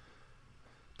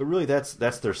 But really, that's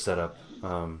their setup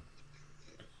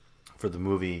for the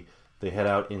movie. They head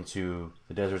out into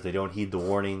the desert. They don't heed the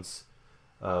warnings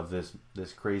of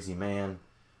this crazy man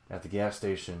at the gas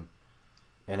station.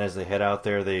 And as they head out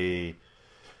there, they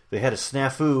had a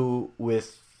snafu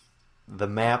with the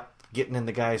map getting in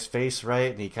the guy's face,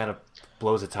 right? And he kind of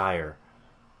blows a tire.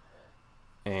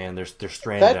 And they're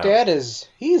stranded out. That dad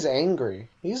he's angry.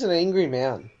 He's an angry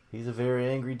man. He's a very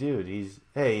angry dude. He's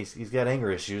got anger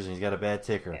issues and he's got a bad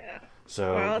ticker. Yeah.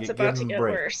 So well, it's about to get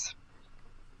worse.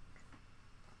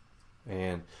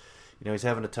 And he's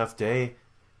having a tough day.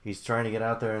 He's trying to get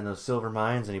out there in those silver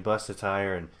mines and he busts a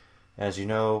tire, and as you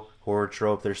know, horror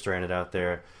trope, they're stranded out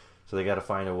there. So they got to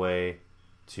find a way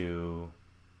to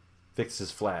fix his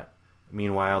flat.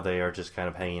 Meanwhile, they are just kind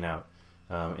of hanging out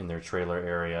in their trailer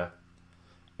area.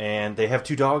 And they have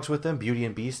 2 dogs with them, Beauty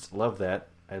and Beast. Love that.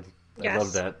 I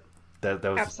love that. That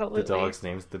was absolutely. The dogs'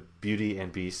 names, the Beauty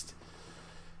and Beast.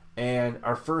 And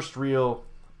our first real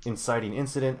inciting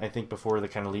incident, I think, before that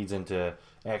kind of leads into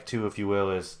Act 2, if you will,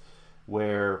 is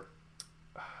where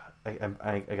I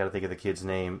got to think of the kid's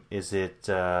name. Is it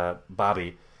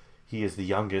Bobby? He is the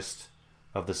youngest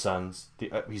of the sons.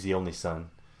 He's the only son.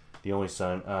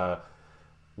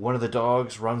 One of the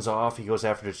dogs runs off. He goes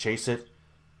after to chase it,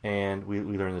 and we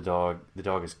learn the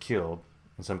dog is killed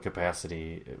in some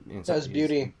capacity. That was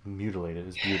Beauty. Mutilated.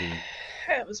 It's Beauty.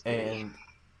 That was Beauty. And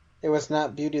it was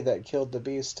not Beauty that killed the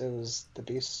Beast. It was the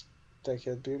Beast that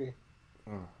killed Beauty.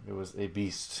 It was a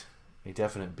beast, a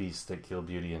definite beast that killed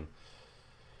Beauty, and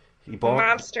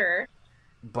monster.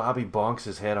 Bobby bonks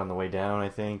his head on the way down, I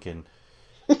think, and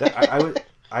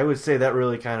I would say that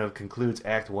really kind of concludes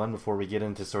Act 1 before we get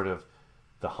into sort of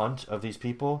the hunt of these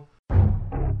people.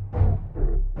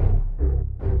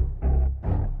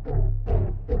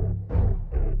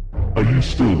 Are you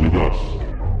still with us?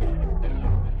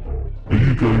 Are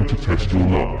you going to test your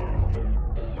luck?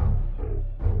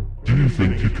 Do you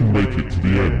think you can make it to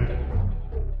the end?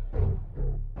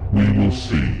 We will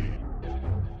see.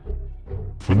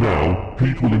 For now,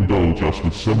 Pete will indulge us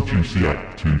with some juicy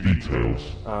Act 2 details.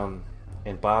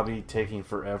 And Bobby taking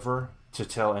forever to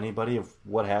tell anybody of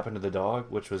what happened to the dog,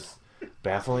 which was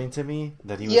baffling to me,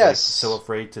 that he was so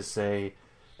afraid to say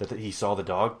that he saw the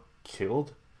dog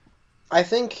killed. I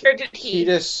think he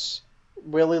just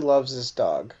really loves his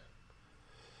dog.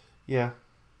 Yeah.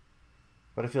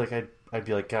 But I feel like I'd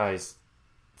be like, guys,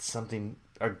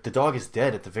 the dog is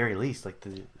dead at the very least.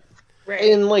 Right.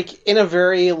 In a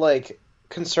very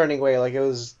concerning way, it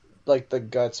was like the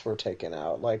guts were taken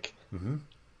out.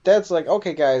 That's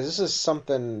okay, guys, this is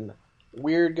something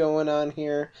weird going on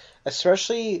here.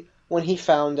 Especially when he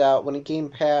found out, when he came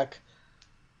back,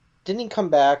 didn't he come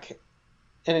back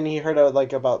and then he heard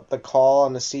about the call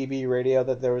on the CB radio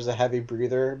that there was a heavy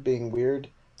breather being weird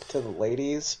to the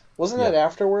ladies? Wasn't it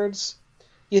afterwards?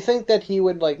 You think that he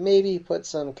would maybe put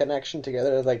some connection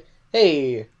together,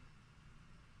 hey,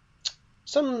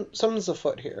 something's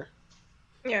afoot here.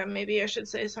 Yeah, maybe I should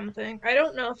say something. I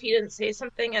don't know if he didn't say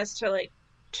something as to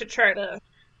to try to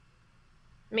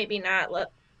maybe not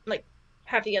let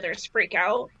have the others freak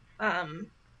out. I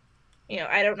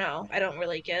don't know. I don't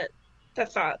really get the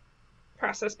thought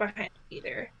process behind it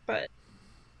either. But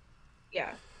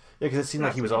yeah. Yeah, because it seemed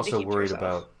like he was also worried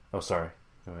about. Oh, sorry.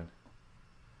 Go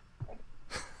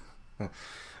ahead.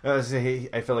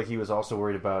 I felt like he was also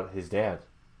worried about his dad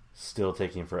still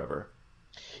taking forever.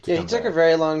 Yeah, he took a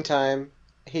very long time.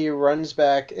 He runs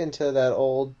back into that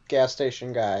old gas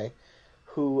station guy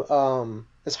who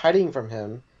is hiding from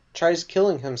him, tries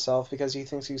killing himself because he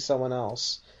thinks he's someone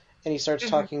else. And he starts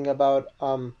talking about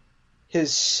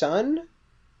his son,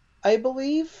 I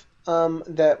believe,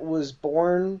 that was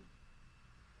born,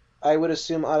 I would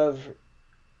assume,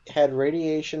 had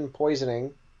radiation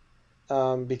poisoning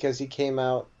because he came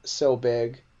out so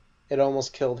big it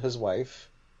almost killed his wife.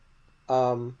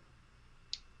 Don't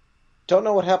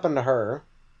know what happened to her.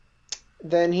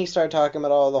 Then he started talking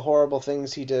about all the horrible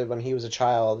things he did when he was a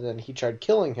child, and he tried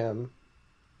killing him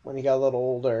when he got a little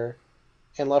older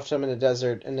and left him in the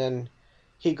desert. And then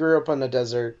he grew up in the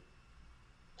desert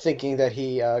thinking that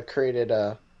he created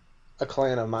a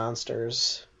clan of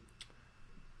monsters.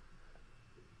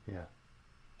 Yeah.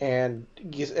 And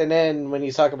then when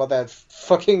you talk about that,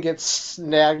 fucking gets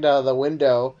snagged out of the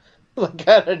window, like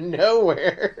out of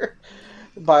nowhere,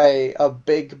 by a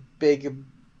big,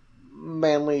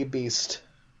 manly beast.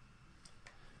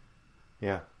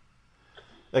 Yeah.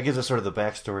 That gives us sort of the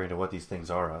backstory into what these things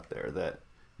are out there. That,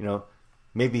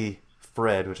 maybe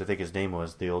Fred, which I think his name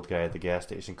was, the old guy at the gas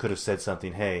station, could have said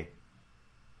something, hey,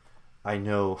 I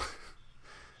know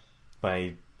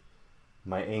my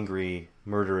angry,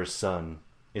 murderous son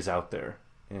is out there,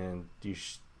 and you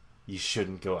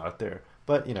shouldn't go out there.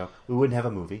 But, we wouldn't have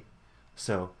a movie,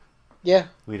 so yeah,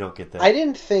 we don't get that. I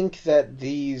didn't think that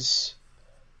these...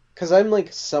 Because I'm,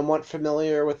 like, somewhat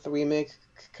familiar with the remake,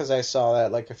 because I saw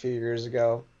that, like, a few years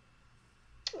ago.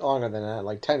 Longer than that,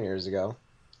 like 10 years ago.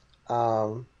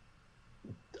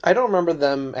 I don't remember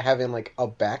them having, like, a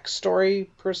backstory,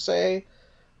 per se.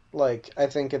 Like, I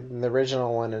think in the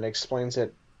original one, it explains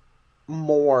it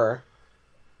more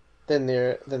than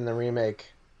the remake.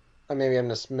 Or maybe I'm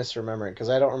just misremembering, because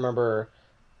I don't remember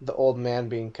the old man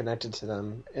being connected to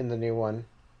them in the new one.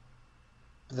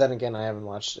 But then again, I haven't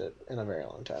watched it in a very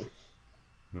long time.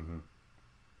 Mm-hmm.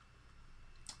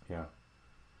 Yeah.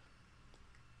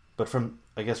 But from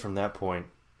that point,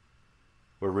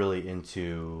 we're really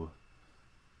into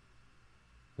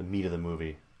the meat of the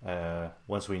movie.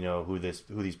 Once we know who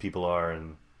these people are,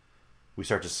 and we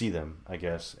start to see them, I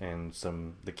guess, and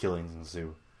the killings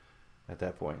ensue at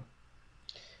that point.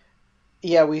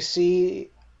 Yeah, we see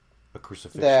a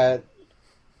crucifixion. That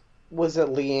was it.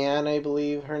 Leanne, I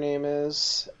believe her name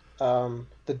is,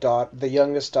 the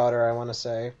youngest daughter, I want to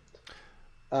say,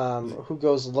 who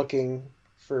goes looking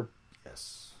for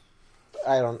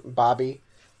Bobby.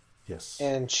 Yes.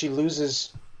 And she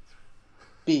loses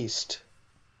Beast.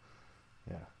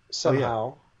 Yeah.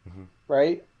 Somehow. Oh, yeah. Mm-hmm.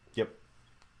 Right? Yep.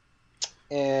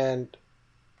 And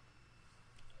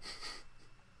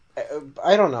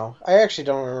I don't know. I actually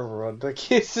don't remember what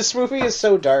this movie is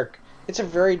so dark. It's a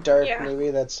very dark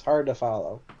movie that's hard to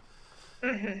follow.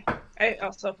 Mm-hmm. I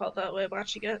also felt that way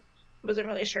watching it. Wasn't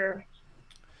really sure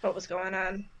what was going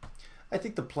on. I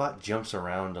think the plot jumps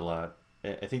around a lot.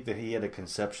 I think that he had a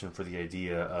conception for the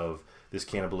idea of this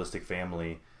cannibalistic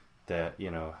family that,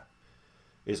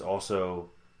 is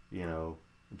also,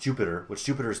 Jupiter, which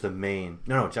Jupiter is the main...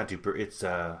 No, it's not Jupiter. It's,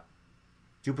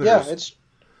 Jupiter's... Yeah, it's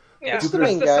Jupiter's the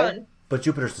main guy. Son. But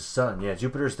Jupiter's the son. Yeah,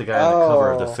 Jupiter's the guy on the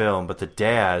cover of the film. But the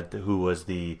dad, who was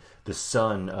the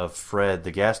son of Fred,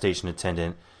 the gas station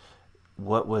attendant,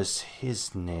 what was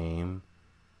his name?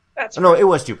 No, it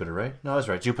was Jupiter, right? No, I was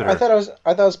right. Jupiter. I thought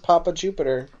it was Papa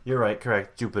Jupiter. You're right,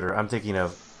 correct. Jupiter. I'm thinking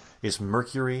of is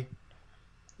Mercury.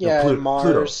 Yeah, no,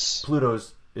 Mars.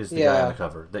 Pluto's is the guy on the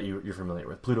cover that you're familiar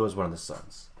with. Pluto is one of the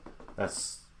sons.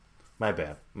 That's my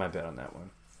bad. My bad on that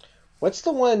one. What's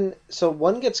the one? So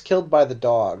one gets killed by the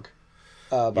dog.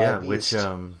 By Beast. Which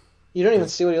you don't even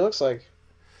see what he looks like.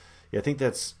 Yeah, I think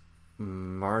that's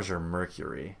Mars or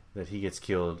Mercury that he gets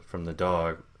killed from the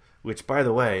dog. Which, by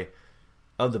the way,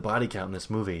 of the body count in this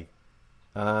movie,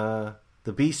 the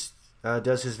Beast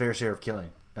does his fair share of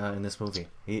killing in this movie.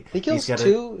 He kills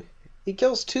two. He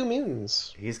kills two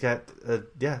mutants. He's got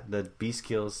the Beast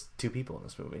kills two people in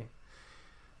this movie.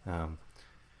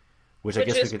 Which I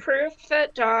guess is proof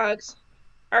that dogs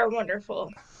are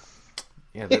wonderful.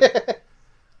 Yeah,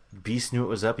 Beast knew it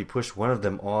was up. He pushed one of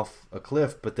them off a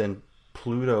cliff, but then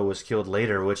Pluto was killed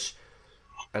later. Which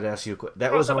I'd ask you,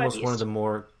 that was almost one of the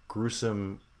more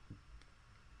gruesome.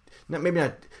 Maybe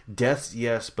not deaths,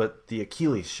 yes, but the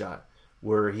Achilles shot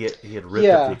where he had ripped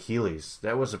up the Achilles.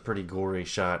 That was a pretty gory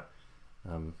shot,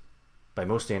 by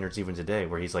most standards, even today,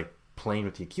 where he's like playing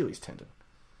with the Achilles tendon.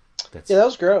 That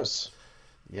was gross.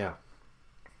 Yeah.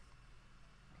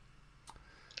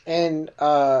 And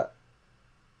was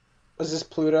this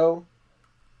Pluto?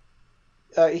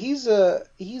 He's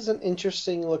an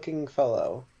interesting looking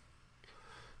fellow.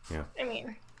 Yeah. I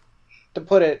mean, to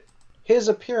put it, his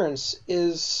appearance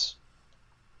is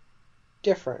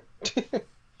different.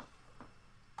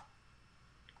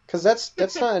 Because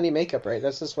that's not any makeup, right?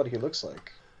 That's just what he looks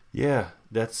like. Yeah,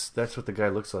 that's what the guy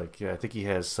looks like. Yeah, I think he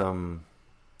has some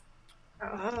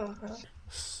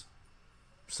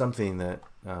something that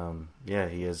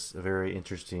he has a very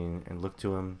interesting and look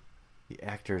to him. The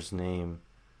actor's name,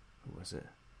 who was it?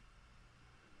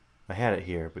 I had it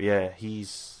here, but yeah,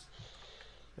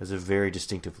 has a very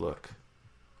distinctive look.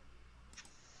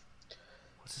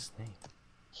 What's his name?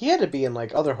 He had to be in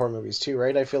like other horror movies too,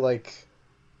 right? I feel like.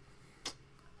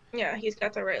 Yeah, he's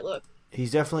got the right look.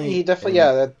 He's definitely. That's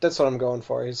what I'm going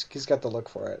for. He's got the look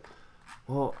for it.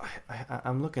 Well,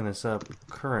 I'm looking this up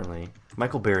currently.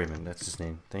 Michael Berryman, that's his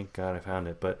name. Thank God I found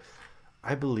it. But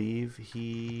I believe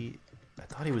I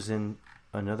thought he was in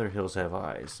another Hills Have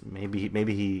Eyes. Maybe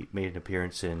he made an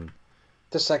appearance in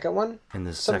the second one. In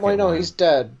the second one. No, one. he's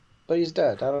dead. But he's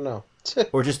dead. I don't know.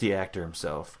 Or just the actor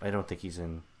himself. I don't think he's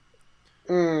in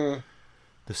the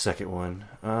second one.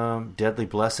 Deadly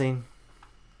Blessing.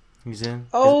 He's in.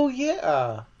 Oh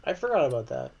yeah, I forgot about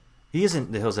that. He is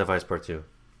in The Hills Have Eyes Part 2.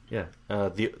 Yeah.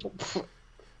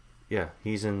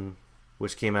 He's in,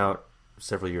 which came out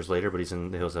several years later, but he's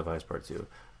in The Hills Have Eyes Part 2.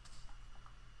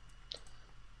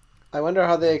 I wonder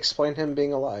how they explain him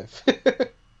being alive.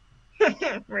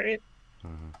 Right.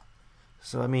 Mm-hmm.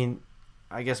 So, I mean,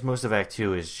 I guess most of Act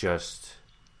 2 is just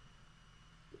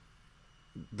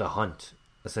the hunt.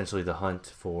 Essentially the hunt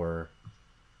for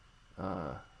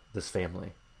this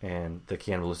family and the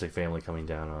cannibalistic family coming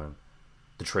down on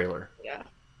the trailer. Yeah.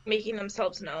 Making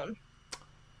themselves known.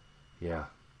 Yeah.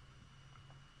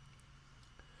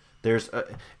 There's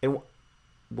in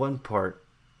one part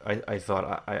I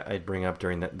thought I'd bring up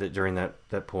during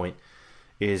that point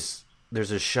is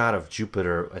there's a shot of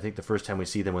Jupiter. I think the first time we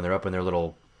see them when they're up in their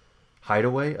little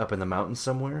hideaway up in the mountains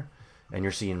somewhere, and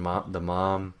you're seeing the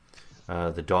mom,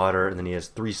 the daughter, and then he has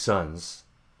 3 sons,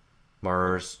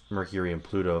 Mars, Mercury, and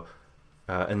Pluto.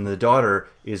 And the daughter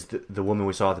is the woman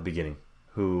we saw at the beginning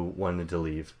who wanted to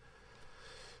leave.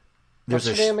 What's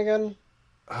her name again?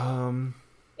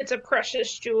 It's a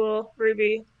precious jewel,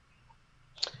 Ruby.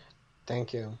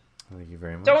 Thank you. Thank you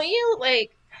very much. Don't you,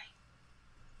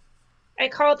 I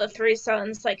call the 3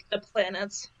 sons, the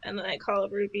planets, and then I call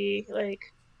Ruby,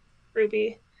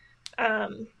 Ruby.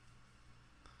 Isn't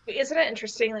it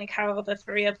interesting, how the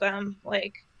 3 of them,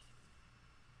 I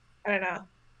don't know.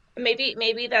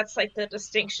 Maybe that's, the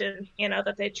distinction,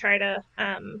 that they try to,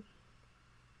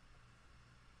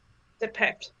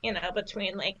 depict,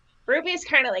 between, Ruby's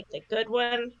kind of, the good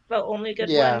one, the only good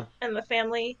one in the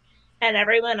family, and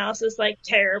everyone else is,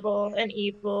 terrible and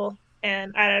evil,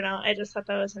 and I don't know, I just thought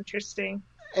that was interesting.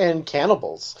 And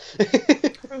cannibals.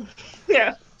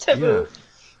 Yeah, taboo.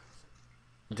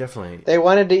 Yeah. Definitely. They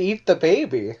wanted to eat the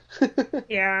baby.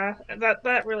 Yeah,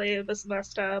 that really was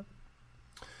messed up.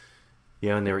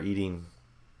 Yeah, and they were eating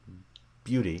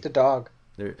Beauty. The dog.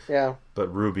 Yeah.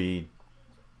 But Ruby,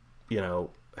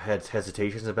 had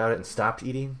hesitations about it and stopped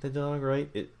eating the dog, right?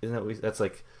 That's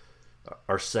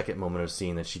our second moment of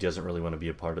seeing that she doesn't really want to be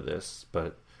a part of this.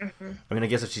 But, I mean, I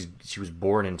guess if she was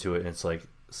born into it and it's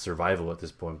survival at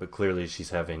this point, but clearly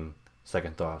she's having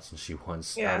second thoughts and she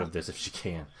wants out of this if she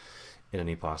can in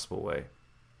any possible way.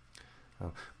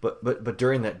 But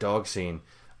during that dog scene,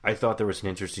 I thought there was an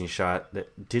interesting shot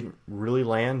that didn't really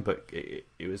land, but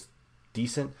it was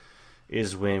decent,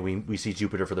 is when we see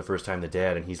Jupiter for the first time, the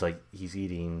dad, and he's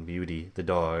eating Beauty, the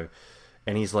dog,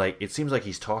 and he's it seems like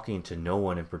he's talking to no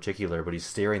one in particular, but he's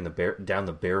staring down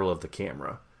the barrel of the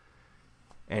camera.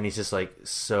 And he's just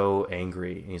so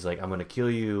angry. And he's I'm going to kill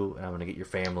you, and I'm going to get your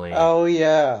family. Oh,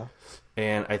 yeah.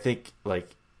 And I think,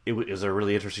 it was a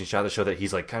really interesting shot to show that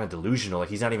he's kind of delusional.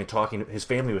 He's not even talking. His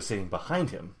family was sitting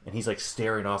behind him, and he's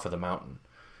staring off of the mountain,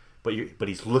 but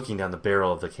he's looking down the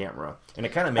barrel of the camera, and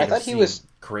it kind of made him seem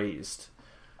crazed.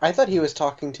 I thought he was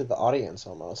talking to the audience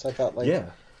almost. I thought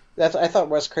I thought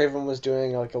Wes Craven was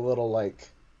doing a little I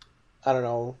don't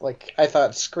know, I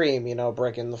thought Scream,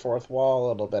 breaking the fourth wall a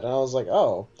little bit, and I was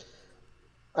oh,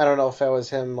 I don't know if that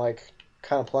was him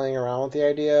kind of playing around with the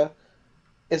idea.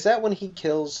 Is that when he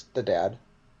kills the dad?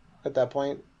 At that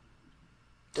point,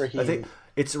 I think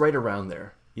it's right around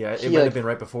there. Yeah, it might have been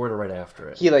right before it or right after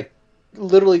it. He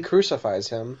literally crucifies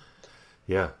him.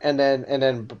 Yeah, and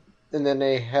then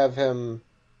they have him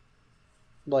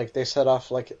they set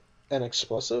off an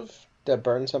explosive that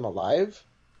burns him alive.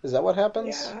 Is that what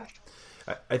happens? Yeah.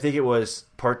 I think it was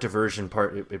part diversion,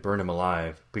 part it burned him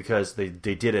alive because they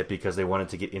did it because they wanted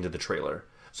to get into the trailer,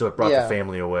 so it brought the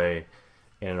family away,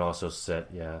 and it also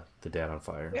set the dad on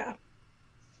fire. Yeah.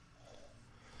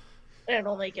 It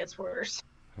only gets worse.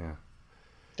 Yeah.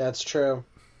 That's true.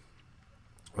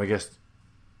 I guess,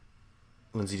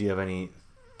 Lindsay, do you have any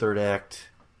third act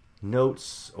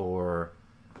notes or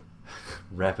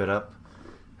wrap it up?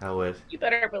 How it You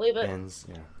better believe it. ends?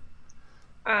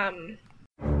 Yeah.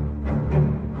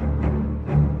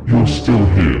 You're still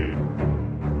here.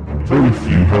 Very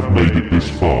few have made it this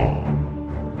far.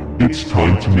 It's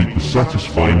time to meet the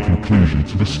satisfying conclusion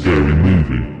to the scary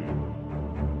movie.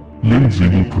 Lindsay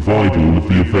will provide all of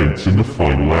the events in the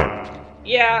final act.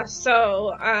 Yeah,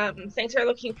 so things are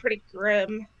looking pretty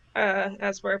grim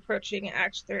as we're approaching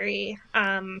Act 3.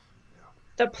 The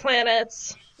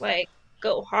planets,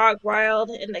 go hog wild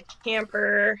in the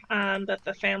camper that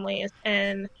the family is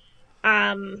in.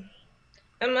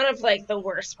 And one of like the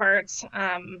worst parts,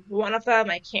 one of them,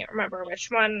 I can't remember which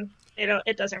one,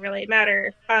 it doesn't really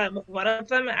matter. One of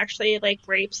them actually like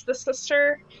rapes the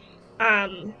sister.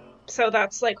 So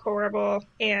that's like horrible.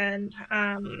 And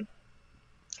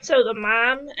so the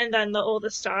mom and then the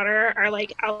oldest daughter are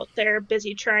like out there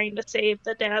busy trying to save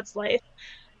the dad's life.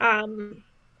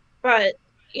 But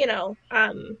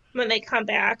when they come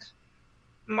back,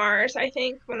 Mars, I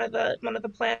think, one of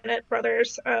the Planet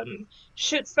brothers,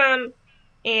 shoots them,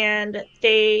 and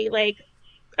they like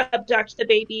abduct the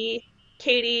baby,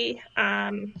 Katie.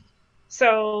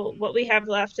 So what we have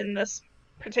left in this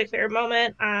particular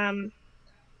moment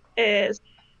is,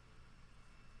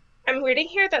 I'm reading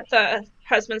here that the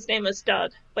husband's name is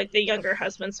Doug, like the younger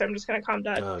husband, so I'm just gonna call him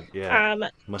Doug. Doug, yeah.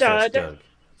 Doug.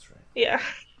 That's right. Yeah.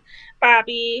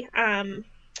 Bobby,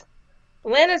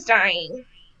 Lynn is dying,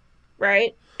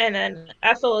 right? And then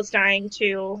Ethel is dying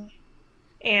too.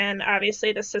 And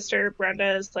obviously the sister,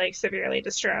 Brenda, is like severely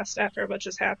distressed after what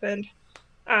just happened.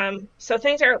 So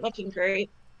things aren't looking great.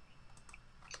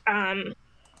 Then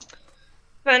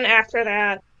after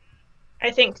that, I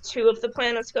think 2 of the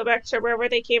planets go back to wherever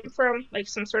they came from, like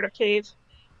some sort of cave.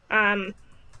 And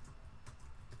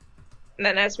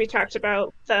then as we talked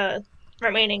about, the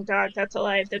remaining dog that's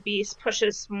alive, the beast,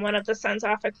 pushes one of the sons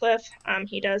off a cliff.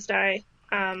 He does die.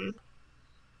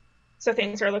 So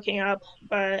things are looking up,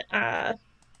 but kind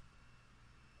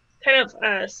of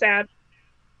a sad,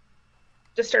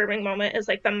 disturbing moment is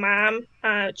like the mom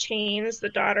chains the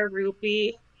daughter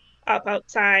Ruby up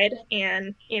outside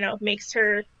and, makes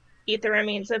her eat the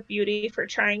remains of Beauty for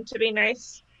trying to be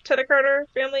nice to the Carter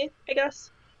family, I guess.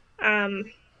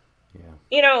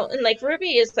 Yeah. And like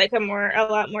Ruby is like a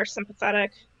lot more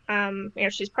sympathetic.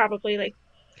 She's probably like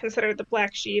considered the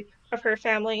black sheep of her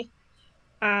family.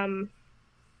 And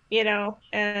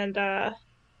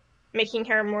making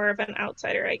her more of an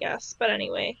outsider, I guess. But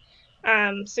anyway,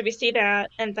 so we see that,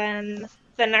 and then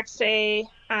the next day,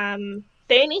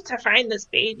 they need to find this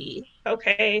baby.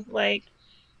 Okay, like,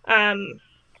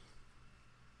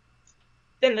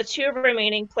 then the 2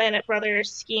 remaining Planet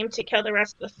brothers scheme to kill the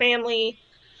rest of the family.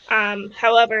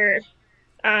 However,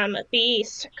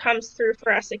 Beast comes through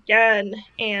for us again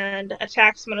and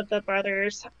attacks one of the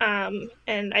brothers.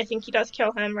 And I think he does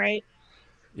kill him, right?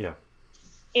 Yeah.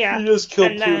 Yeah. He just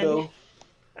killed Pluto.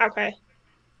 Okay.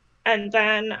 And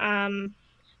then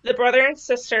the brother and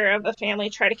sister of the family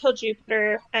try to kill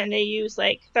Jupiter, and they use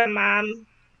like the mom,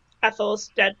 Ethel's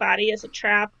dead body, as a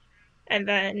trap. And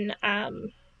then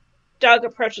Doug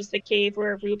approaches the cave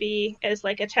where Ruby is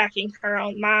like attacking her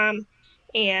own mom,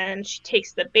 and she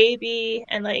takes the baby,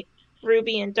 and like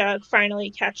Ruby and Doug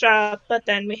finally catch up. But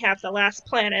then we have the last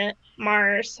planet,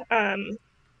 Mars.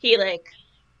 He like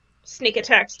sneak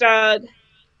attacks Doug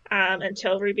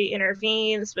until Ruby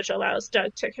intervenes, which allows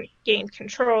Doug to gain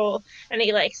control, and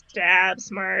he like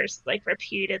stabs Mars like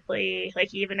repeatedly,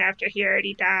 like even after he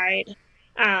already died.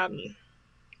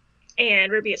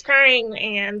 And Ruby is crying,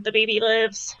 and the baby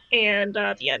lives, and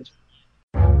the end.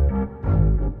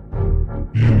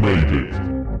 You made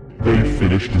it. They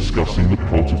finished discussing the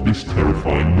plot of this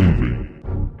terrifying movie.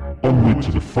 Onward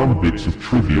to the fun bits of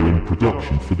trivia and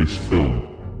production for this film.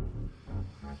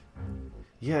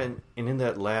 Yeah, and in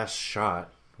that last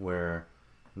shot where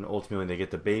ultimately they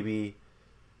get the baby,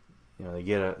 they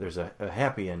get there's a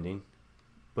happy ending,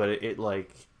 but it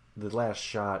like the last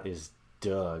shot is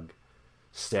Doug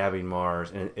stabbing Mars,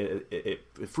 and it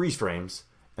freeze frames,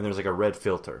 and there's like a red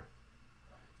filter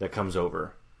that comes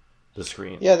over the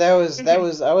screen. Yeah, that was I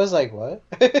was like, what?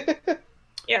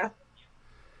 Yeah.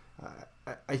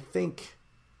 I think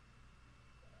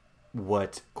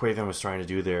what Quaven was trying to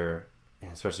do there,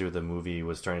 especially with the movie,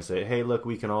 was trying to say, hey, look,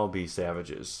 we can all be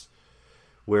savages.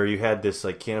 Where you had this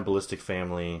like cannibalistic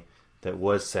family that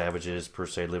was savages per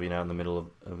se, living out in the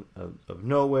middle of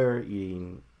nowhere,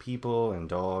 eating people and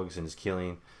dogs and just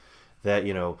killing. That,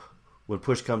 when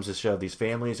push comes to shove, these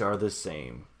families are the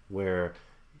same. Where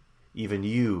even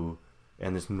you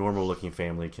and this normal looking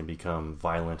family can become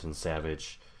violent and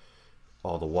savage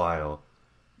all the while.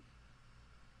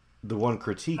 The one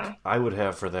critique I would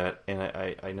have for that, and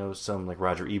I know some like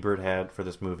Roger Ebert had for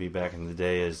this movie back in the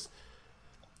day, is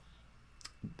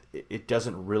it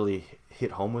doesn't really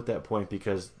hit home with that point,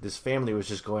 because this family was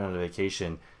just going on a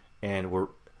vacation, and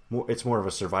it's more of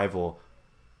a survival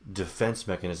defense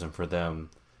mechanism for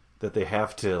them, that they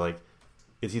have to, like,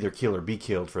 it's either kill or be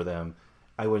killed for them.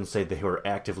 I wouldn't say they were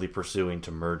actively pursuing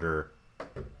to murder.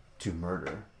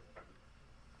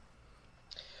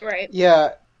 Right.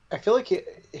 Yeah, I feel like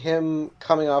him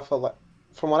coming off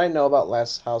from what I know about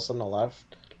Last House on the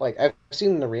Left, like I've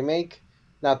seen the remake,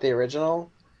 not the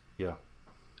original. Yeah.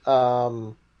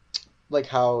 Like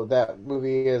how that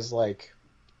movie is like,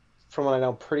 from what I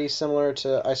know, pretty similar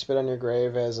to I Spit on Your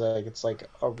Grave, as like it's like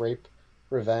a rape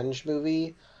revenge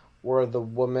movie where the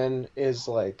woman is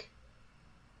like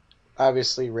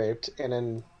obviously raped and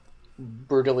then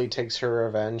brutally takes her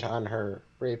revenge on her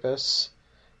rapist,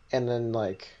 and then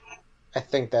like I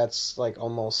think that's like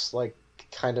almost like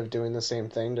kind of doing the same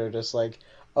thing. They're just like,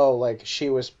 oh, like she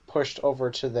was pushed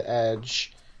over to the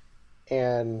edge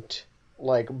and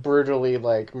like brutally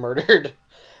like murdered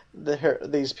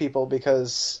these people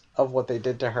because of what they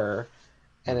did to her,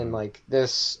 and then like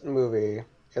this movie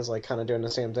is like kind of doing the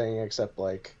same thing, except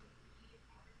like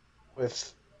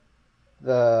with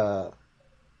the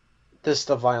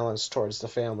violence towards the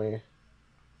family.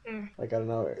 Like I don't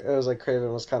know, it was like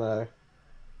Craven was kind of,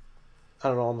 I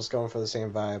don't know, almost going for the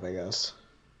same vibe, I guess.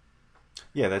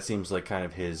 Yeah, that seems like kind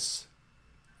of his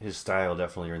style,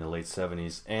 definitely in the late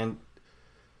 70s, and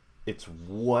it's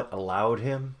what allowed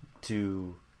him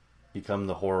to become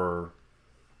the horror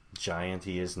giant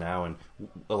he is now, and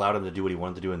allowed him to do what he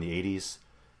wanted to do in the 80s,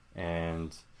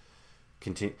 and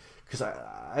continue. Because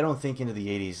I don't think into the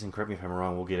 80s, and correct me if I'm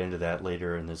wrong, we'll get into that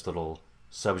later in this little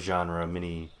subgenre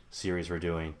mini series we're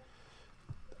doing.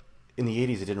 In the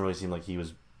 80s, it didn't really seem like he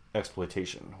was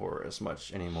exploitation horror as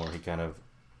much anymore. He kind of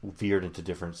veered into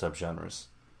different subgenres.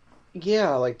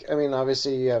 Yeah, like, I mean,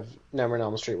 obviously you have Nightmare on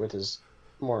Elm Street with his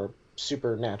more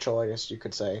supernatural, I guess you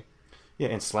could say. Yeah,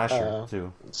 and slasher,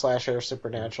 too. Slasher,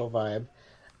 supernatural vibe.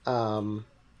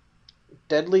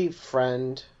 Deadly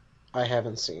Friend, I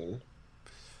haven't seen.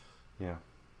 Yeah.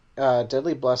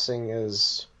 Deadly Blessing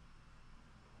is...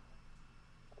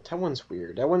 That one's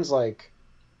weird. That one's like...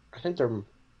 I think they're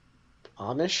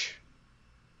Amish.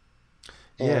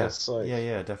 And yeah, it's like,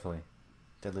 yeah, definitely.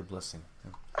 Deadly Blessing.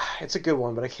 Yeah. It's a good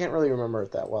one, but I can't really remember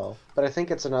it that well. But I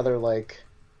think it's another, like,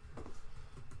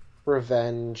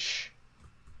 revenge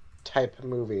type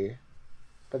movie.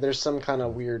 But there's some kind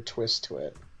of weird twist to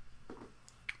it.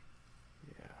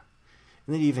 Yeah.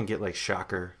 And then you even get, like,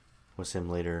 Shocker was him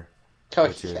later.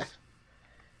 Oh, yeah.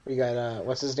 We got,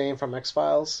 what's his name from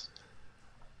X-Files?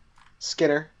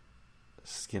 Skinner.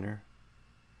 Skinner?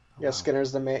 Yeah, wow.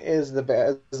 Skinner's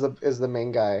the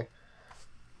main guy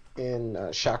in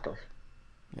Shocker.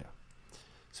 Yeah.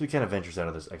 So he kind of ventures out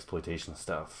of this exploitation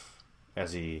stuff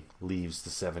as he leaves the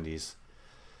 70s,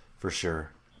 for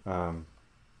sure. I'd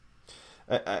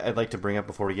like to bring up,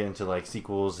 before we get into like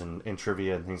sequels and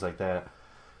trivia and things like that,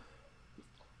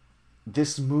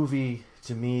 this movie,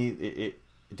 to me, it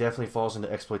definitely falls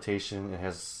into exploitation. It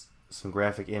has some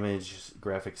graphic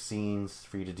scenes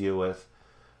for you to deal with.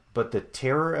 But the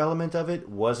terror element of it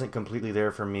wasn't completely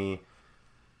there for me.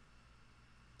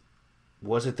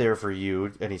 Was it there for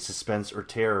you? Any suspense or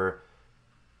terror?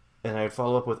 And I'd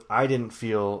follow up with, I didn't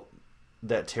feel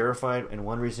that terrified. And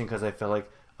one reason, because I felt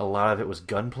like a lot of it was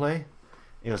gunplay.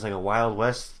 It was like a Wild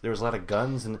West. There was a lot of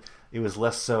guns, and it was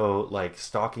less so like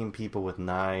stalking people with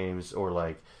knives or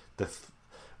like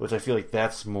which I feel like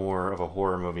that's more of a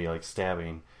horror movie, like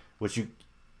stabbing.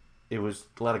 It was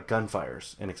a lot of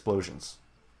gunfires and explosions.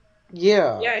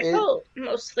 Yeah. Yeah, I felt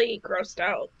mostly grossed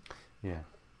out. Yeah.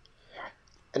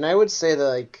 And I would say that,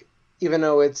 like, even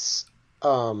though it's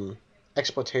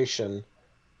exploitation,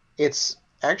 it's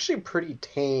actually pretty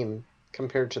tame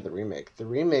compared to the remake. The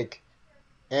remake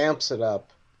amps it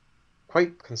up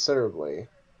quite considerably.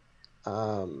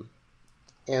 And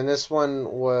this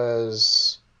one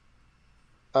was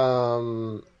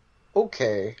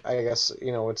okay, I guess,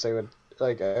 I would say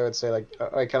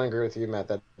I kind of agree with you, Matt,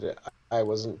 that I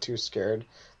wasn't too scared.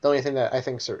 The only thing that I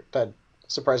think that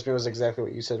surprised me was exactly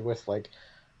what you said with, like,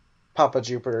 Papa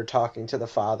Jupiter talking to the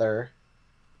father.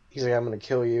 He's like, I'm going to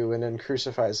kill you, and then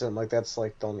crucifies him. Like, that's,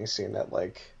 like, the only scene that,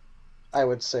 like, I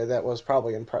would say that was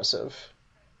probably impressive.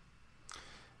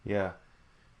 Yeah.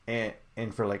 And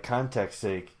for, like, context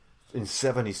sake, in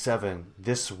 77,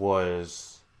 this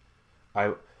was...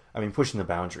 I mean, pushing the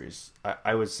boundaries.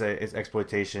 I would say it's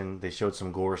exploitation. They showed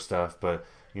some gore stuff, but,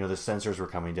 the censors were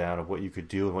coming down of what you could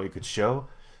do and what you could show.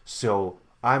 So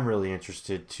I'm really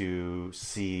interested to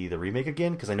see the remake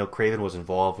again, because I know Craven was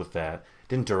involved with that.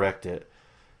 Didn't direct it,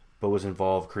 but was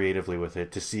involved creatively with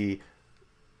it, to see,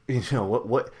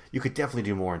 what you could definitely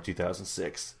do more in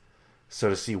 2006. So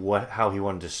to see how he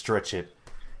wanted to stretch it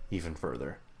even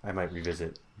further. I might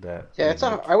revisit that. Yeah,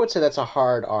 I would say that's a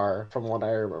hard R from what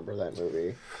I remember that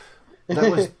movie. That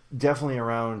was definitely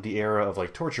around the era of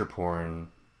like torture porn,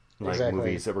 like exactly.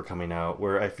 movies that were coming out,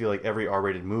 where I feel like every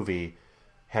R-rated movie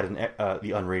had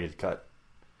the unrated cut.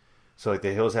 So like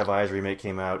the Hills Have Eyes remake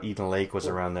came out. Eden Lake was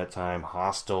around that time.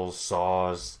 Hostel,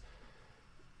 Saws,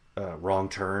 Wrong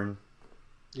Turn.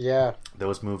 Yeah.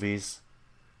 Those movies.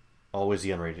 Always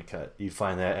the unrated cut. You'd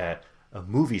find that at a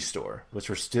movie store, which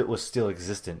was still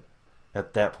existent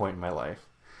at that point in my life.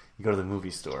 You go to the movie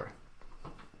store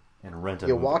and rent a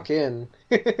movie. You walk in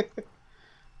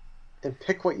and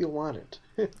pick what you wanted.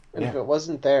 And if it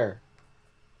wasn't there,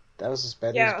 that was as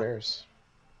bad as Bears.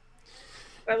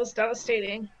 That was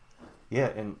devastating. Yeah,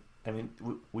 and I mean,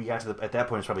 we got to at that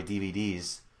point it's probably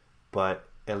DVDs, but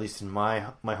at least in my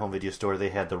home video store, they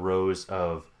had the rows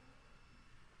of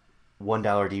 $1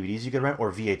 DVDs you could rent,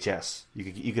 or VHS.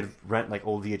 You could rent like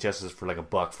old VHSs for like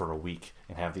 $1 for a week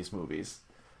and have these movies,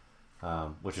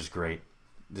 which is great.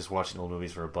 Just watching old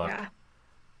movies for $1. Yeah.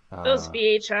 Those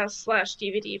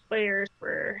VHS/DVD players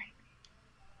were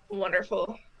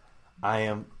wonderful. I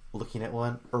am looking at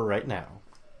one right now.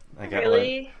 I got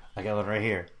one right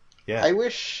here. Yeah. I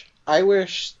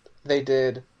wish they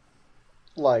did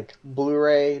like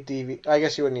Blu-ray, DVD. I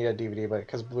guess you wouldn't need a DVD, but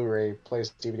because Blu-ray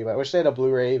plays DVD. But I wish they had a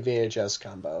Blu-ray VHS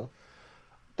combo.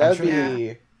 That would be.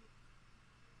 Yeah.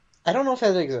 I don't know if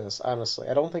that exists. Honestly,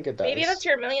 I don't think it does. Maybe that's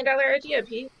your $1 million idea,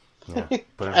 Pete. Yeah, put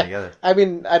them together. I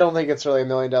mean, I don't think it's really $1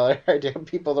 million idea.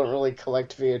 People don't really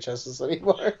collect VHSs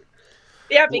anymore.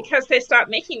 Yeah, because they stopped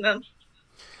making them.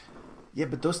 Yeah,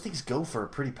 but those things go for a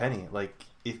pretty penny.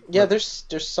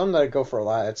 There's some that go for a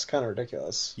lot. It's kind of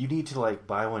ridiculous. You need to like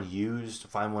buy one used,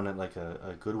 find one at like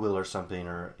a Goodwill or something,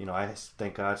 or I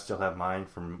thank God still have mine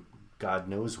from God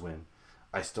knows when.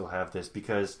 I still have this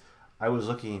because I was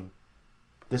looking.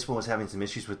 This one was having some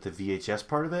issues with the VHS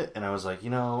part of it, and I was like,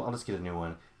 I'll just get a new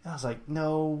one. And I was like,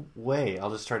 no way,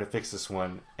 I'll just try to fix this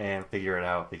one and figure it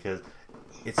out because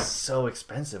it's so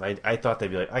expensive. I thought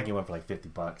they'd be like, I can get one for like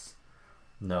 $50.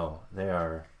 No, they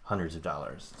are hundreds of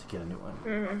dollars to get a new one.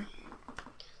 Mm.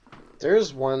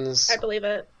 There's ones. I believe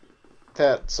it.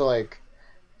 This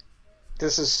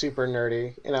is super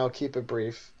nerdy, and I'll keep it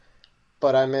brief.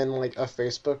 But I'm in like a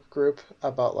Facebook group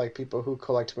about like people who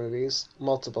collect movies,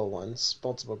 multiple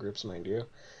groups, mind you.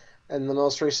 And the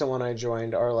most recent one I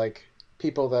joined are like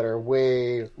people that are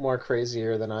way more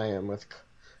crazier than I am with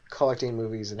collecting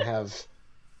movies and have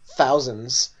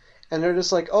thousands. And they're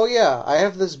just like, oh yeah, I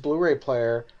have this Blu-ray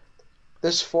player,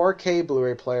 this 4K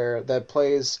Blu-ray player that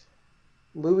plays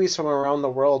movies from around the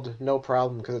world, no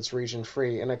problem, because it's region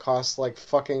free, and it costs like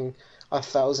fucking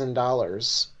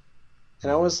 $1,000.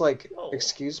 And I was like,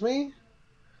 excuse me?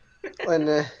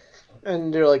 And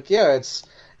they're like, yeah, it's...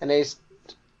 And they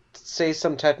say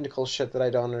some technical shit that I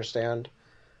don't understand.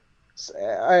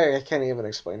 I can't even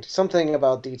explain. Something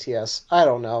about DTS. I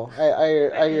don't know.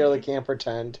 I really can't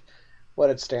pretend what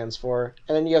it stands for.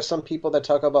 And then you have some people that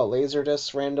talk about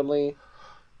Laserdiscs randomly.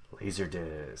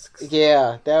 Laserdiscs.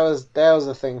 Yeah, that was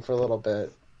a thing for a little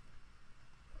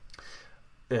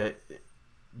bit.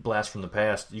 Blast from the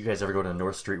past. You guys ever go to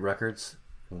North Street Records?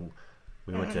 We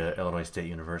went to Illinois State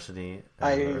University.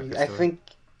 I think.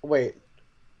 Wait.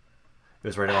 It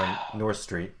was right on North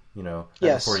Street.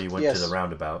 Yes, before you went to the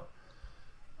roundabout,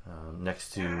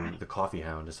 next to the Coffee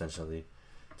Hound, essentially,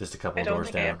 just a couple of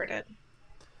doors down. I don't think I ever did.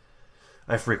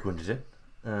 I frequented it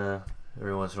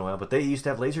every once in a while, but they used to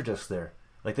have Laserdiscs there.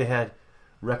 Like they had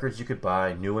records you could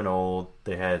buy, new and old.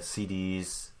 They had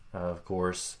CDs, of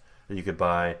course, that you could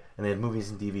buy, and they had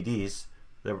movies and DVDs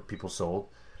that people sold.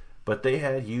 But they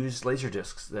had used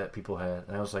Laserdiscs that people had,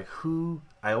 and I was like, who?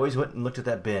 I always went and looked at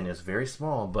that bin. It was very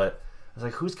small, but I was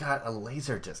like, who's got a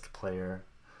Laserdisc player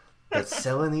that's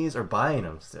selling these or buying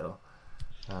them still?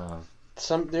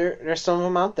 There's some of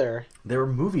them out there. There were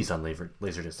movies on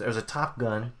Laserdisc. There was a Top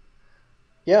Gun.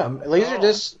 Yeah,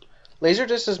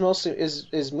 Laserdisc is mostly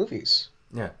is movies.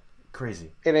 Yeah, crazy.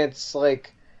 And it's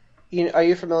like, are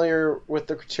you familiar with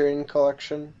the Criterion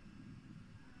Collection?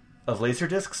 Of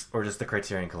Laserdiscs or just the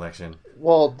Criterion Collection?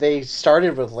 Well, they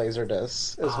started with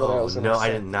Laserdiscs. Is what I was going to say.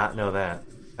 I did not know that.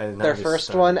 Their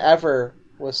first one ever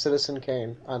was Citizen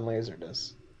Kane on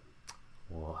Laserdisc.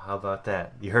 Well, how about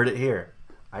that? You heard it here.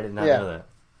 I did not know that.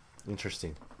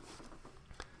 Interesting.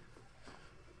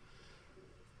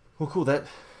 Well, cool. That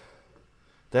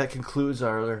concludes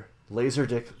our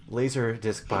Laserdisc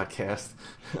podcast.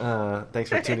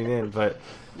 Thanks for tuning in. But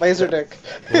Laserdisc,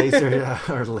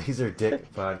 our Laserdisc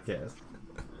podcast.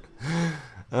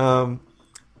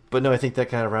 But no, I think that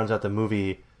kind of rounds out the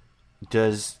movie.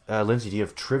 Does Lindsay? Do you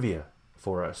have trivia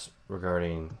for us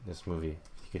regarding this movie?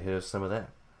 If you could hit us some of that.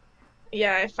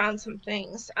 Yeah, I found some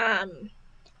things.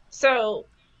 So,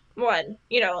 one,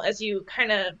 as you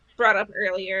kind of brought up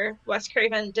earlier, Wes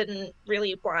Craven didn't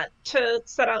really want to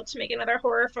set out to make another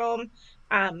horror film.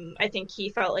 I think he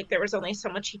felt like there was only so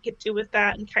much he could do with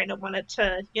that and kind of wanted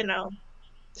to,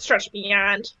 stretch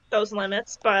beyond those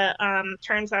limits. But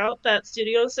turns out that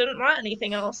studios didn't want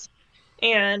anything else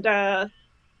and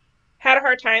had a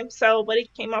hard time. So what he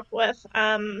came up with,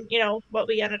 what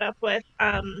we ended up with,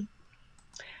 I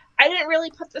didn't really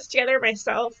put this together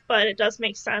myself, but it does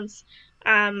make sense.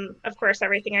 Of course,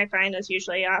 everything I find is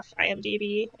usually off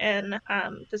IMDb, and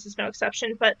this is no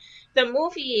exception. But the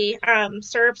movie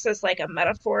serves as like a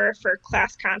metaphor for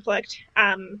class conflict,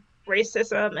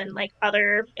 racism, and like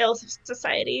other ills of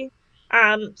society.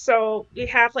 So we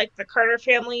have like the Carter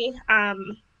family.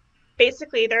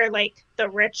 Basically, they're like the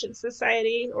rich in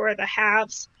society or the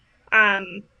haves.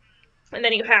 And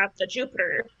then you have the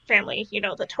Jupiter family,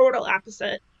 the total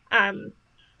opposite.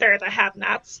 They're the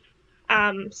have-nots.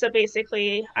 So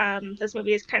basically, this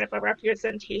movie is kind of a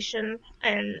representation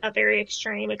and a very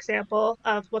extreme example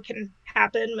of what can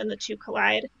happen when the two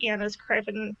collide. And as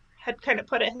Craven had kind of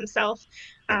put it himself,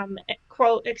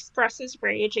 quote, expresses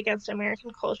rage against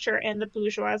American culture and the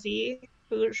bourgeois.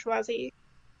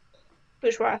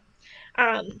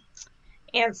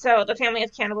 And so the family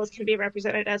of cannibals can be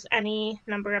represented as any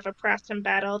number of oppressed,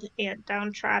 embattled, and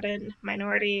downtrodden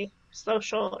minority,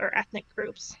 social, or ethnic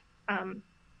groups.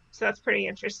 So that's pretty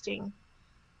interesting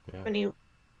when you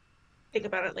think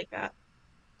about it like that.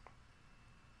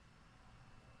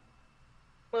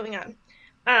 Moving on.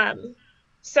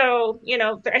 So,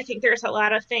 I think there's a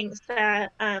lot of things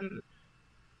that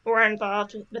were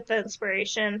involved with the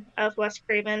inspiration of Wes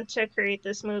Craven to create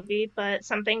this movie, but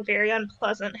something very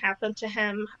unpleasant happened to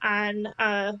him on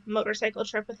a motorcycle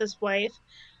trip with his wife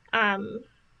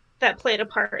that played a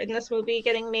part in this movie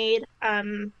getting made.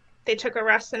 They took a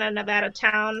rest in a Nevada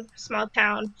small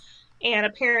town, and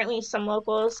apparently some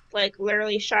locals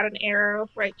literally shot an arrow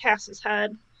right past his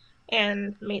head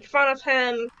and made fun of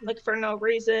him for no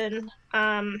reason.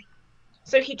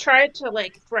 So he tried to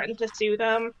threaten to sue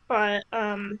them, but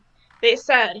they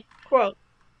said, quote,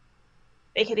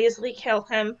 they could easily kill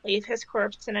him, leave his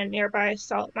corpse in a nearby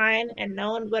salt mine, and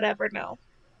no one would ever know.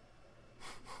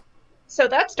 So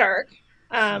that's dark.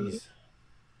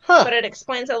 But it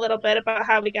explains a little bit about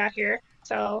how we got here.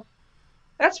 So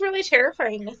that's really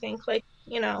terrifying to think,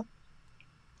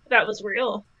 that was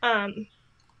real. And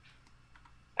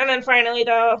then finally,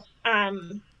 though,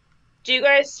 do you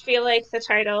guys feel like the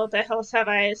title, The Hills Have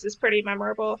Eyes, is pretty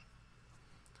memorable?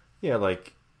 Yeah,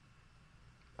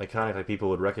 iconic, people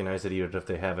would recognize it even if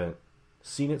they haven't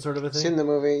seen it, sort of a thing? Seen the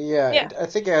movie, yeah. I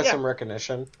think it has some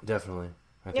recognition. Definitely.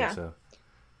 I think so.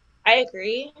 I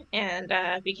agree, and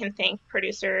we can thank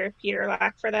producer Peter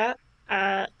Locke for that.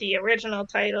 The original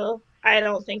title, I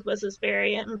don't think was as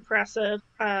very impressive.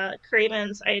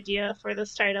 Craven's idea for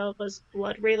this title was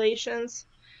Blood Relations,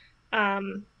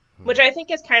 which I think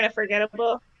is kind of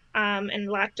forgettable, and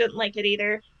Locke didn't like it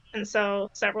either. And so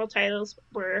several titles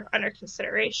were under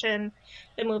consideration.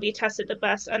 The movie tested the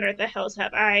best under The Hills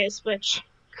Have Eyes, which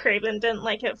Craven didn't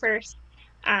like at first.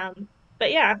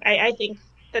 But yeah, I think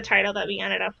the title that we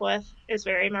ended up with is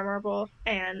very memorable.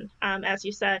 And as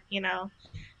you said,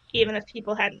 even if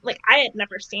people hadn't, I had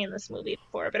never seen this movie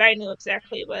before, but I knew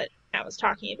exactly what I was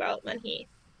talking about when he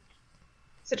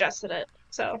suggested it.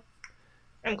 So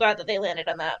I'm glad that they landed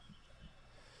on that.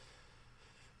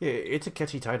 Yeah, it's a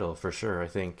catchy title for sure. I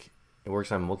think it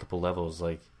works on multiple levels.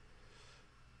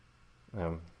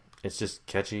 It's just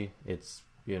catchy. It's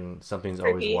something's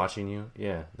always watching you.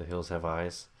 Yeah, The Hills Have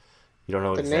Eyes. You don't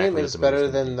know the exactly. The name is better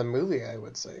than the movie, I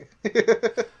would say.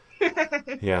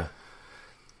 Yeah,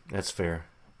 that's fair.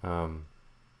 And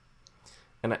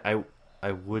I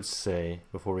would say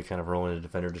before we kind of roll into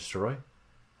Defend or Destroy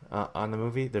on the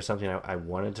movie, there's something I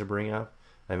wanted to bring up.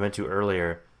 I meant to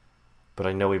earlier. But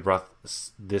I know we brought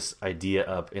this idea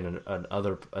up in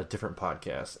a different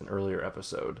podcast, an earlier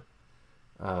episode.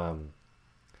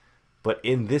 But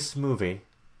in this movie,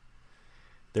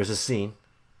 there's a scene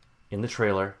in the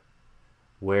trailer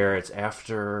where it's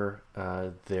after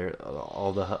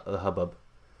all the hubbub,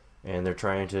 and they're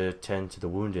trying to tend to the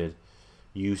wounded.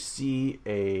 You see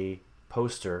a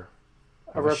poster,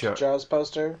 a ripped Jaws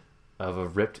poster, of a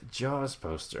ripped Jaws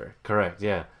poster. Correct,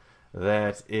 yeah,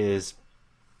 that is.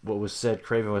 What was said,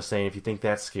 Craven was saying, if you think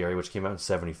that's scary, which came out in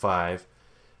 1975,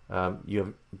 you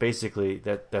have basically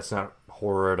that's not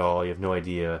horror at all. You have no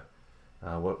idea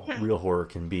what real horror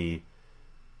can be.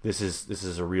 This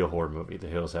is a real horror movie. The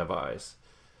Hills Have Eyes.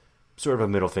 Sort of a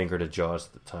middle finger to Jaws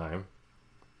at the time.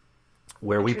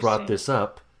 Where we brought this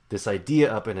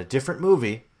idea up in a different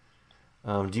movie.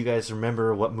 Do you guys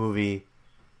remember what movie?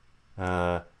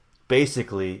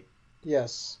 Basically.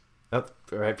 Yes. Oh,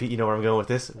 all right, Pete. You know where I'm going with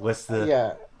this. What's the?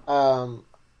 Yeah.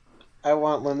 I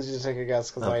want Lindsay to take a guess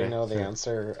because Okay, I know the sure.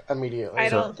 answer immediately. I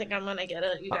So- don't think I'm gonna get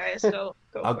it. You guys go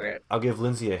for it. I'll give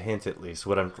Lindsay a hint at least.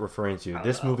 What I'm referring to.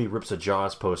 This movie rips a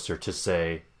Jaws poster to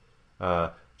say,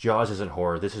 Jaws isn't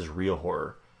horror. This is real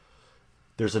horror.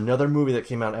 There's another movie that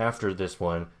came out after this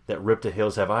one that ripped a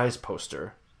Hills Have Eyes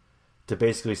poster to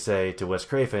basically say to Wes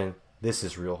Craven, this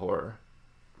is real horror.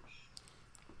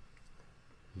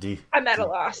 I'm at a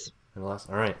loss.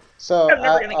 All right. So I'm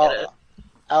never gonna get it.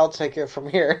 I'll take it from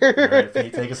here. All right,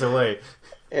 Pete, take us away.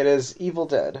 It is Evil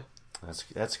Dead.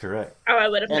 That's correct. Oh, I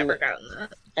would have never gotten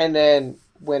that. And then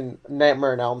when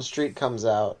Nightmare on Elm Street comes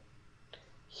out,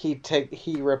 he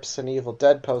rips an Evil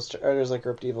Dead poster. Or there's like a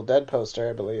ripped Evil Dead poster,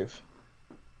 I believe.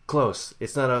 Close.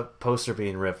 It's not a poster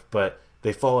being ripped, but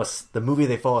the movie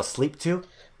they fall asleep to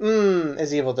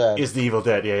Is Evil Dead. is The Evil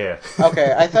Dead. Yeah.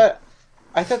 Okay, I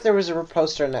thought there was a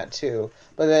poster in that too,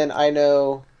 but then I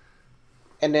know,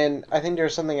 and then I think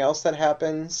there's something else that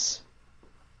happens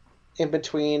in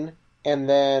between, and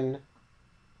then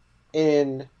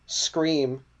in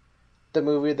Scream, the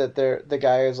movie that the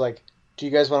guy is like, do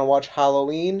you guys want to watch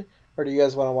Halloween or do you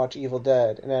guys want to watch Evil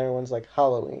Dead? And everyone's like,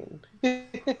 Halloween.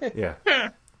 Yeah.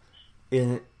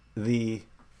 In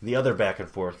the other back and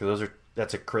forth, because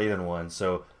that's a Craven one.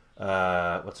 So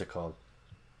what's it called?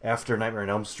 After Nightmare on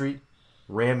Elm Street,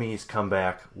 Raimi's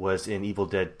comeback was in Evil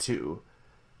Dead 2.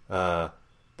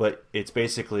 But it's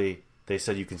basically, they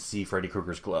said you can see Freddy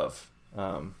Krueger's glove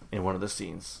in one of the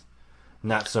scenes.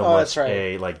 Not so much that's right.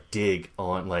 a like dig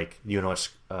on like you know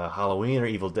Halloween or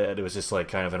Evil Dead. It was just like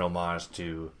kind of an homage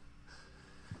to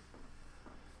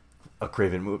a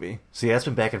Craven movie. So yeah, it's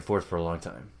been back and forth for a long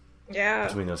time Yeah.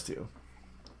 between those two.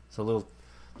 So a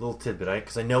little tidbit,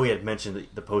 because I know we had mentioned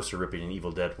the poster ripping in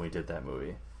Evil Dead when we did that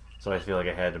movie. So I feel like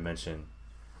I had to mention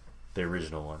the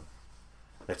original one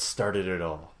that started it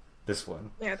all. This one.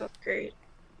 Yeah, that's great.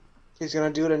 He's gonna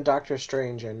do it in Doctor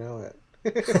Strange, I know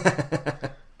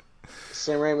it.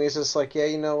 Sam Raimi's just like, yeah,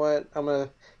 you know what? I'm gonna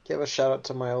give a shout out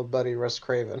to my old buddy Russ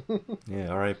Craven. Yeah,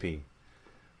 R.I.P.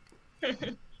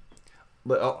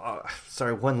 But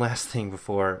sorry, one last thing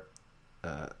before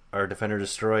our Defender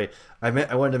Destroy. I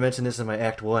wanted to mention this in my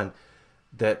Act 1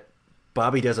 that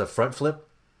Bobby does a front flip.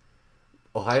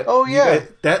 Oh yeah,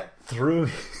 that threw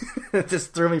me. It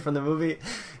just threw me from the movie.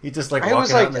 He just like I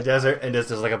was walking out like- in the desert and just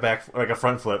does like a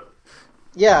front flip.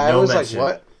 yeah. No I was mention.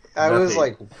 like, what? I was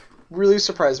Nothing. like really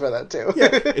surprised by that too.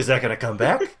 Is that going to come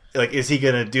back? Like, is he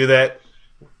going to do that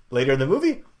later in the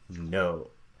movie? No.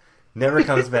 Never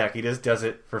comes back. He just does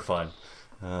it for fun.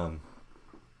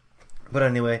 But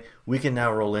anyway, we can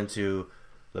now roll into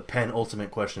the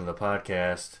penultimate question of the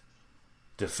podcast.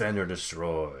 Defend or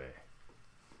Destroy.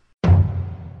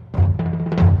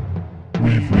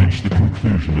 We've reached the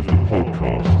conclusion of the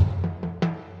podcast.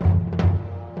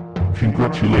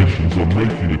 Congratulations on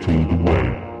making it all the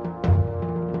way.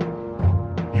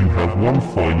 You have one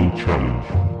final challenge.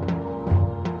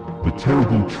 The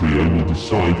Terrible Trio will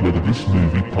decide whether this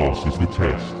movie passes the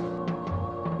test.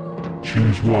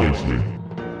 Choose wisely.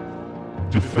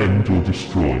 Defend or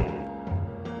destroy.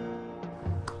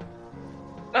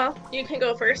 Well, you can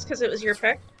go first because it was your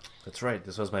pick. That's right.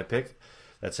 This was my pick.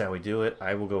 That's how we do it.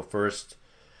 I will go first.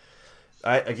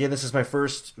 Again, this is my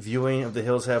first viewing of The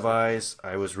Hills Have Eyes.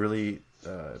 I was really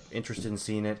interested in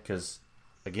seeing it because,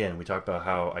 again, we talked about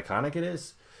how iconic it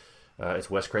is.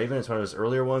 It's Wes Craven. It's one of his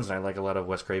earlier ones, and I like a lot of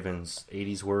Wes Craven's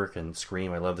 80s work and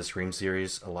Scream. I love the Scream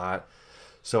series a lot.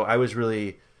 So I was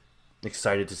really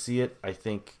excited to see it. I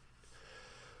think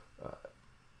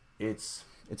it's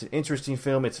an interesting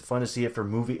film. It's fun to see it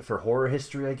for horror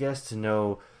history, I guess, to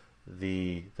know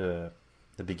the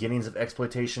beginnings of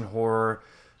exploitation horror,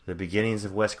 the beginnings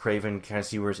of Wes Craven, kind of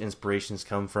see where his inspirations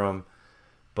come from.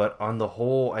 But on the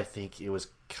whole, I think it was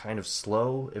kind of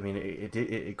slow. I mean,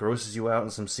 it grosses you out in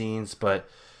some scenes, but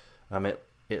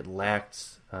it lacked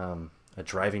a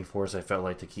driving force, I felt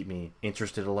like, to keep me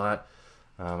interested a lot.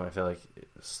 I felt like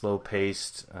slow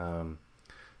paced.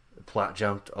 Plot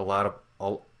jumped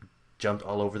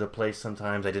all over the place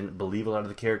sometimes. I didn't believe a lot of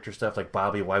the character stuff. Like,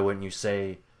 Bobby, why wouldn't you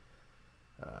say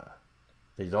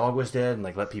the dog was dead and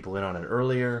like let people in on it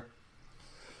earlier?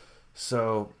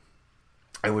 So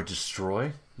I would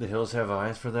destroy The Hills Have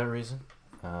Eyes for that reason.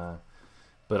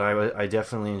 But I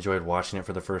definitely enjoyed watching it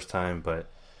for the first time, but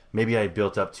maybe I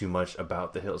built up too much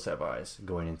about The Hills Have Eyes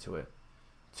going into it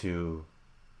to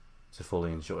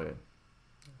fully enjoy it.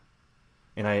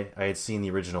 And I had seen the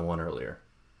original one earlier.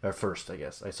 Or first, I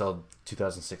guess. I saw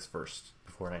 2006 first,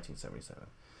 before 1977.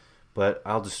 But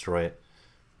I'll destroy it.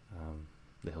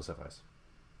 The Hills Have Eyes.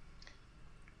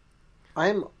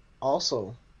 I'm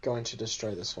also going to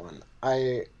destroy this one.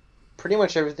 Pretty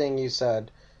much everything you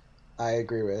said, I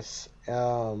agree with.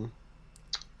 And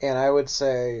I would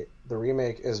say the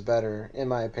remake is better, in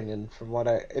my opinion, from what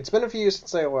I... It's been a few years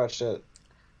since I watched it,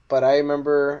 but I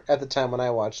remember at the time when I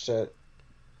watched it,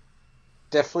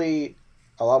 definitely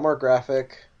a lot more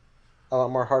graphic, a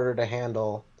lot more harder to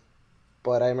handle,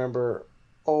 but I remember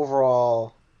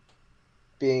overall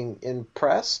being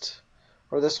impressed.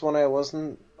 Or this one I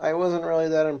wasn't really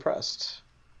that impressed.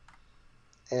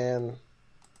 And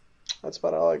that's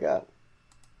about all I got.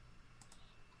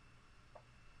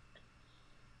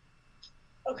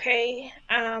 Okay,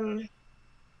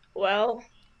 well,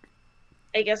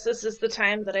 I guess this is the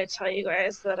time that I tell you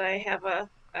guys that I have a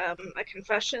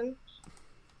confession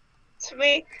to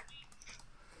make.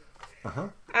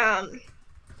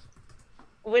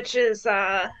 Which is,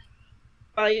 while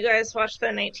you guys watched the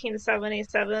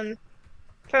 1977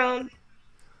 film,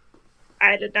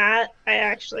 I did not. I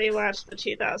actually watched the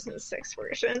 2006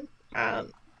 version,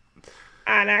 on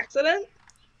accident.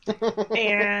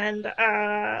 And,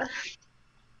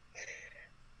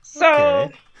 so,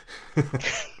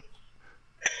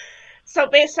 so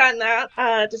based on that,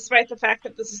 despite the fact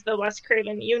that this is the Wes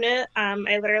Craven unit, I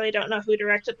literally don't know who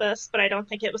directed this, but I don't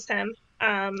think it was him.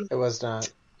 It was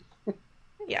not.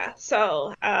 Yeah,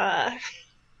 so the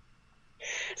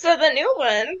new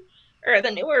one, or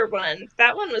the newer one,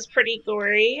 that one was pretty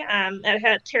gory. It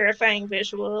had terrifying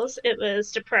visuals. It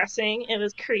was depressing. It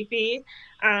was creepy.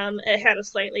 It had a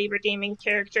slightly redeeming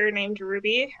character named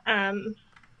Ruby.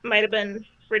 Might have been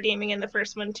redeeming in the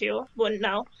first one too. Wouldn't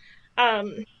know.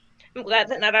 I'm glad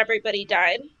that not everybody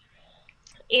died.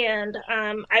 And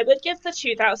I would give the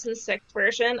 2006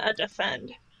 version a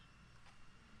defend.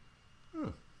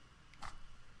 And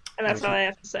that's all I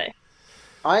have to say.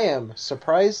 I am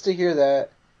surprised to hear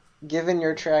that, given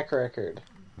your track record.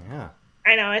 Yeah.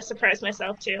 I know, I surprised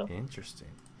myself too. Interesting.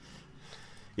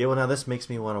 Yeah, well, now this makes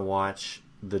me want to watch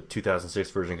the 2006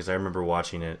 version, because I remember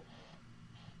watching it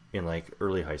in, like,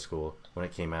 early high school when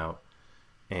it came out.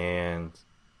 And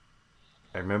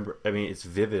I remember, I mean, it's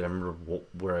vivid. I remember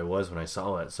where I was when I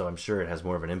saw it, so I'm sure it has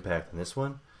more of an impact than this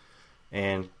one.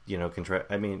 And, you know,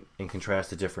 in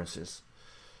contrast to differences.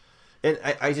 And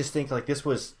I just think, like, this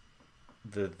was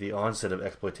the onset of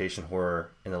exploitation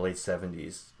horror in the late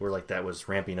 70s, where, like, that was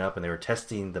ramping up and they were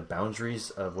testing the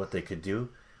boundaries of what they could do,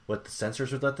 what the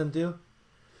censors would let them do.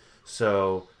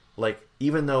 So, like,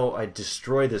 even though I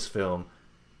destroy this film,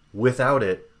 without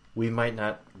it, we might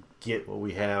not get what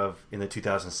we have in the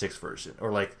 2006 version,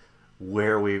 or, like,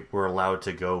 where we were allowed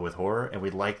to go with horror, and we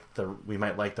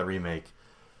might like the remake.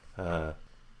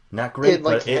 Not great,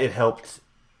 but it helped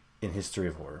in history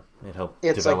of horror. It helped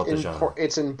develop the genre.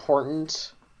 It's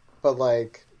important, but,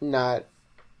 like, not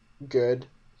good.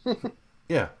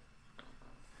 Yeah.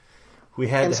 We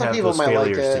had to have those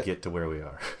failures to get to where we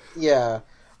are. Yeah.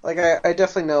 Like, I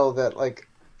definitely know that, like,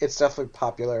 it's definitely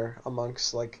popular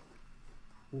amongst, like,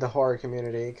 the horror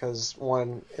community, because,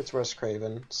 one, it's Wes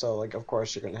Craven, so, like, of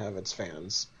course you're going to have its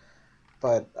fans.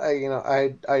 But,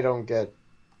 I don't get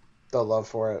the love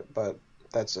for it, but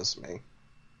that's just me.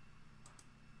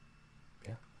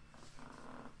 Yeah.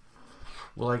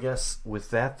 Well, I guess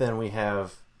with that, then, we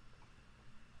have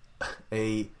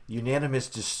a unanimous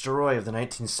destroy of the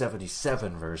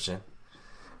 1977 version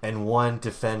and one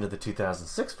defend of the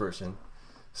 2006 version.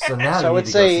 So now you need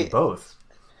to go see both.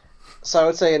 So I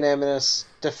would say unanimous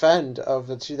defend of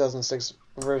the 2006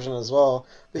 version as well,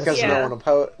 because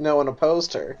no one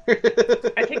opposed her.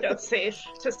 I think that's safe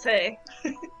to say.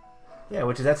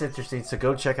 Yeah, that's interesting. So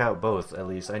go check out both, at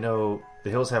least. I know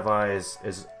The Hills Have Eyes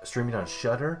is streaming on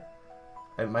Shudder.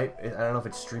 I don't know if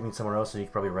it's streaming somewhere else, so you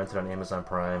can probably rent it on Amazon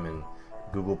Prime and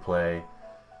Google Play.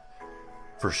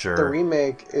 For sure. The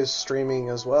remake is streaming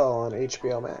as well on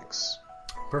HBO Max.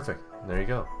 Perfect. There you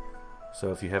go.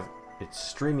 So if you have... It's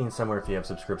streaming somewhere if you have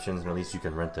subscriptions, and at least you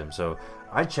can rent them. So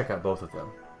I'd check out both of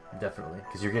them, definitely.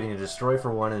 Because you're getting a destroy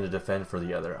for one and a defend for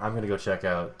the other. I'm going to go check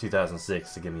out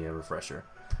 2006 to give me a refresher.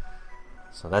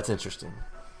 So that's interesting.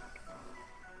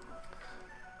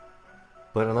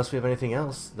 But unless we have anything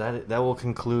else, that will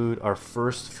conclude our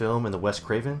first film in the Wes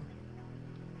Craven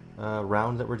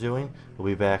round that we're doing. We'll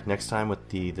be back next time with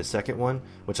the second one,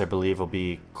 which I believe will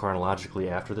be chronologically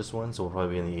after this one. So we'll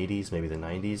probably be in the 80s, maybe the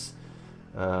 90s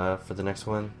for the next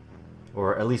one.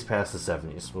 Or at least past the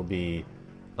 70s will be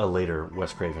a later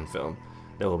Wes Craven film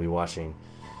that we'll be watching.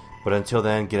 But until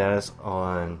then, get at us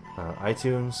on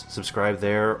iTunes, subscribe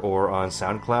there, or on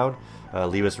SoundCloud.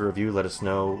 Leave us a review. Let us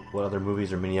know what other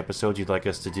movies or mini episodes you'd like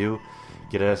us to do.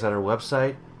 Get at us at our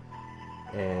website.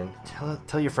 And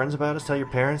tell your friends about us. Tell your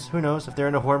parents. Who knows? If they're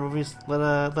into horror movies,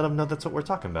 let them know that's what we're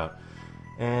talking about.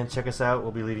 And check us out.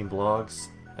 We'll be leaving blogs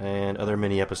and other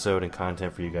mini episode and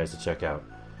content for you guys to check out.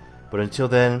 But until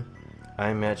then,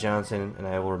 I'm Matt Johnson, and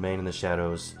I will remain in the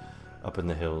shadows up in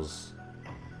the hills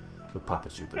with Papa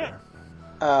Jupiter.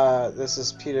 This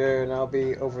is Peter, and I'll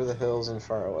be over the hills and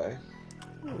far away.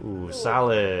 Ooh,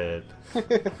 solid.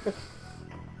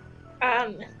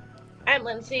 I'm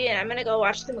Lindsay, and I'm gonna go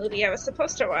watch the movie I was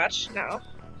supposed to watch now.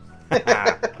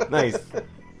 Nice.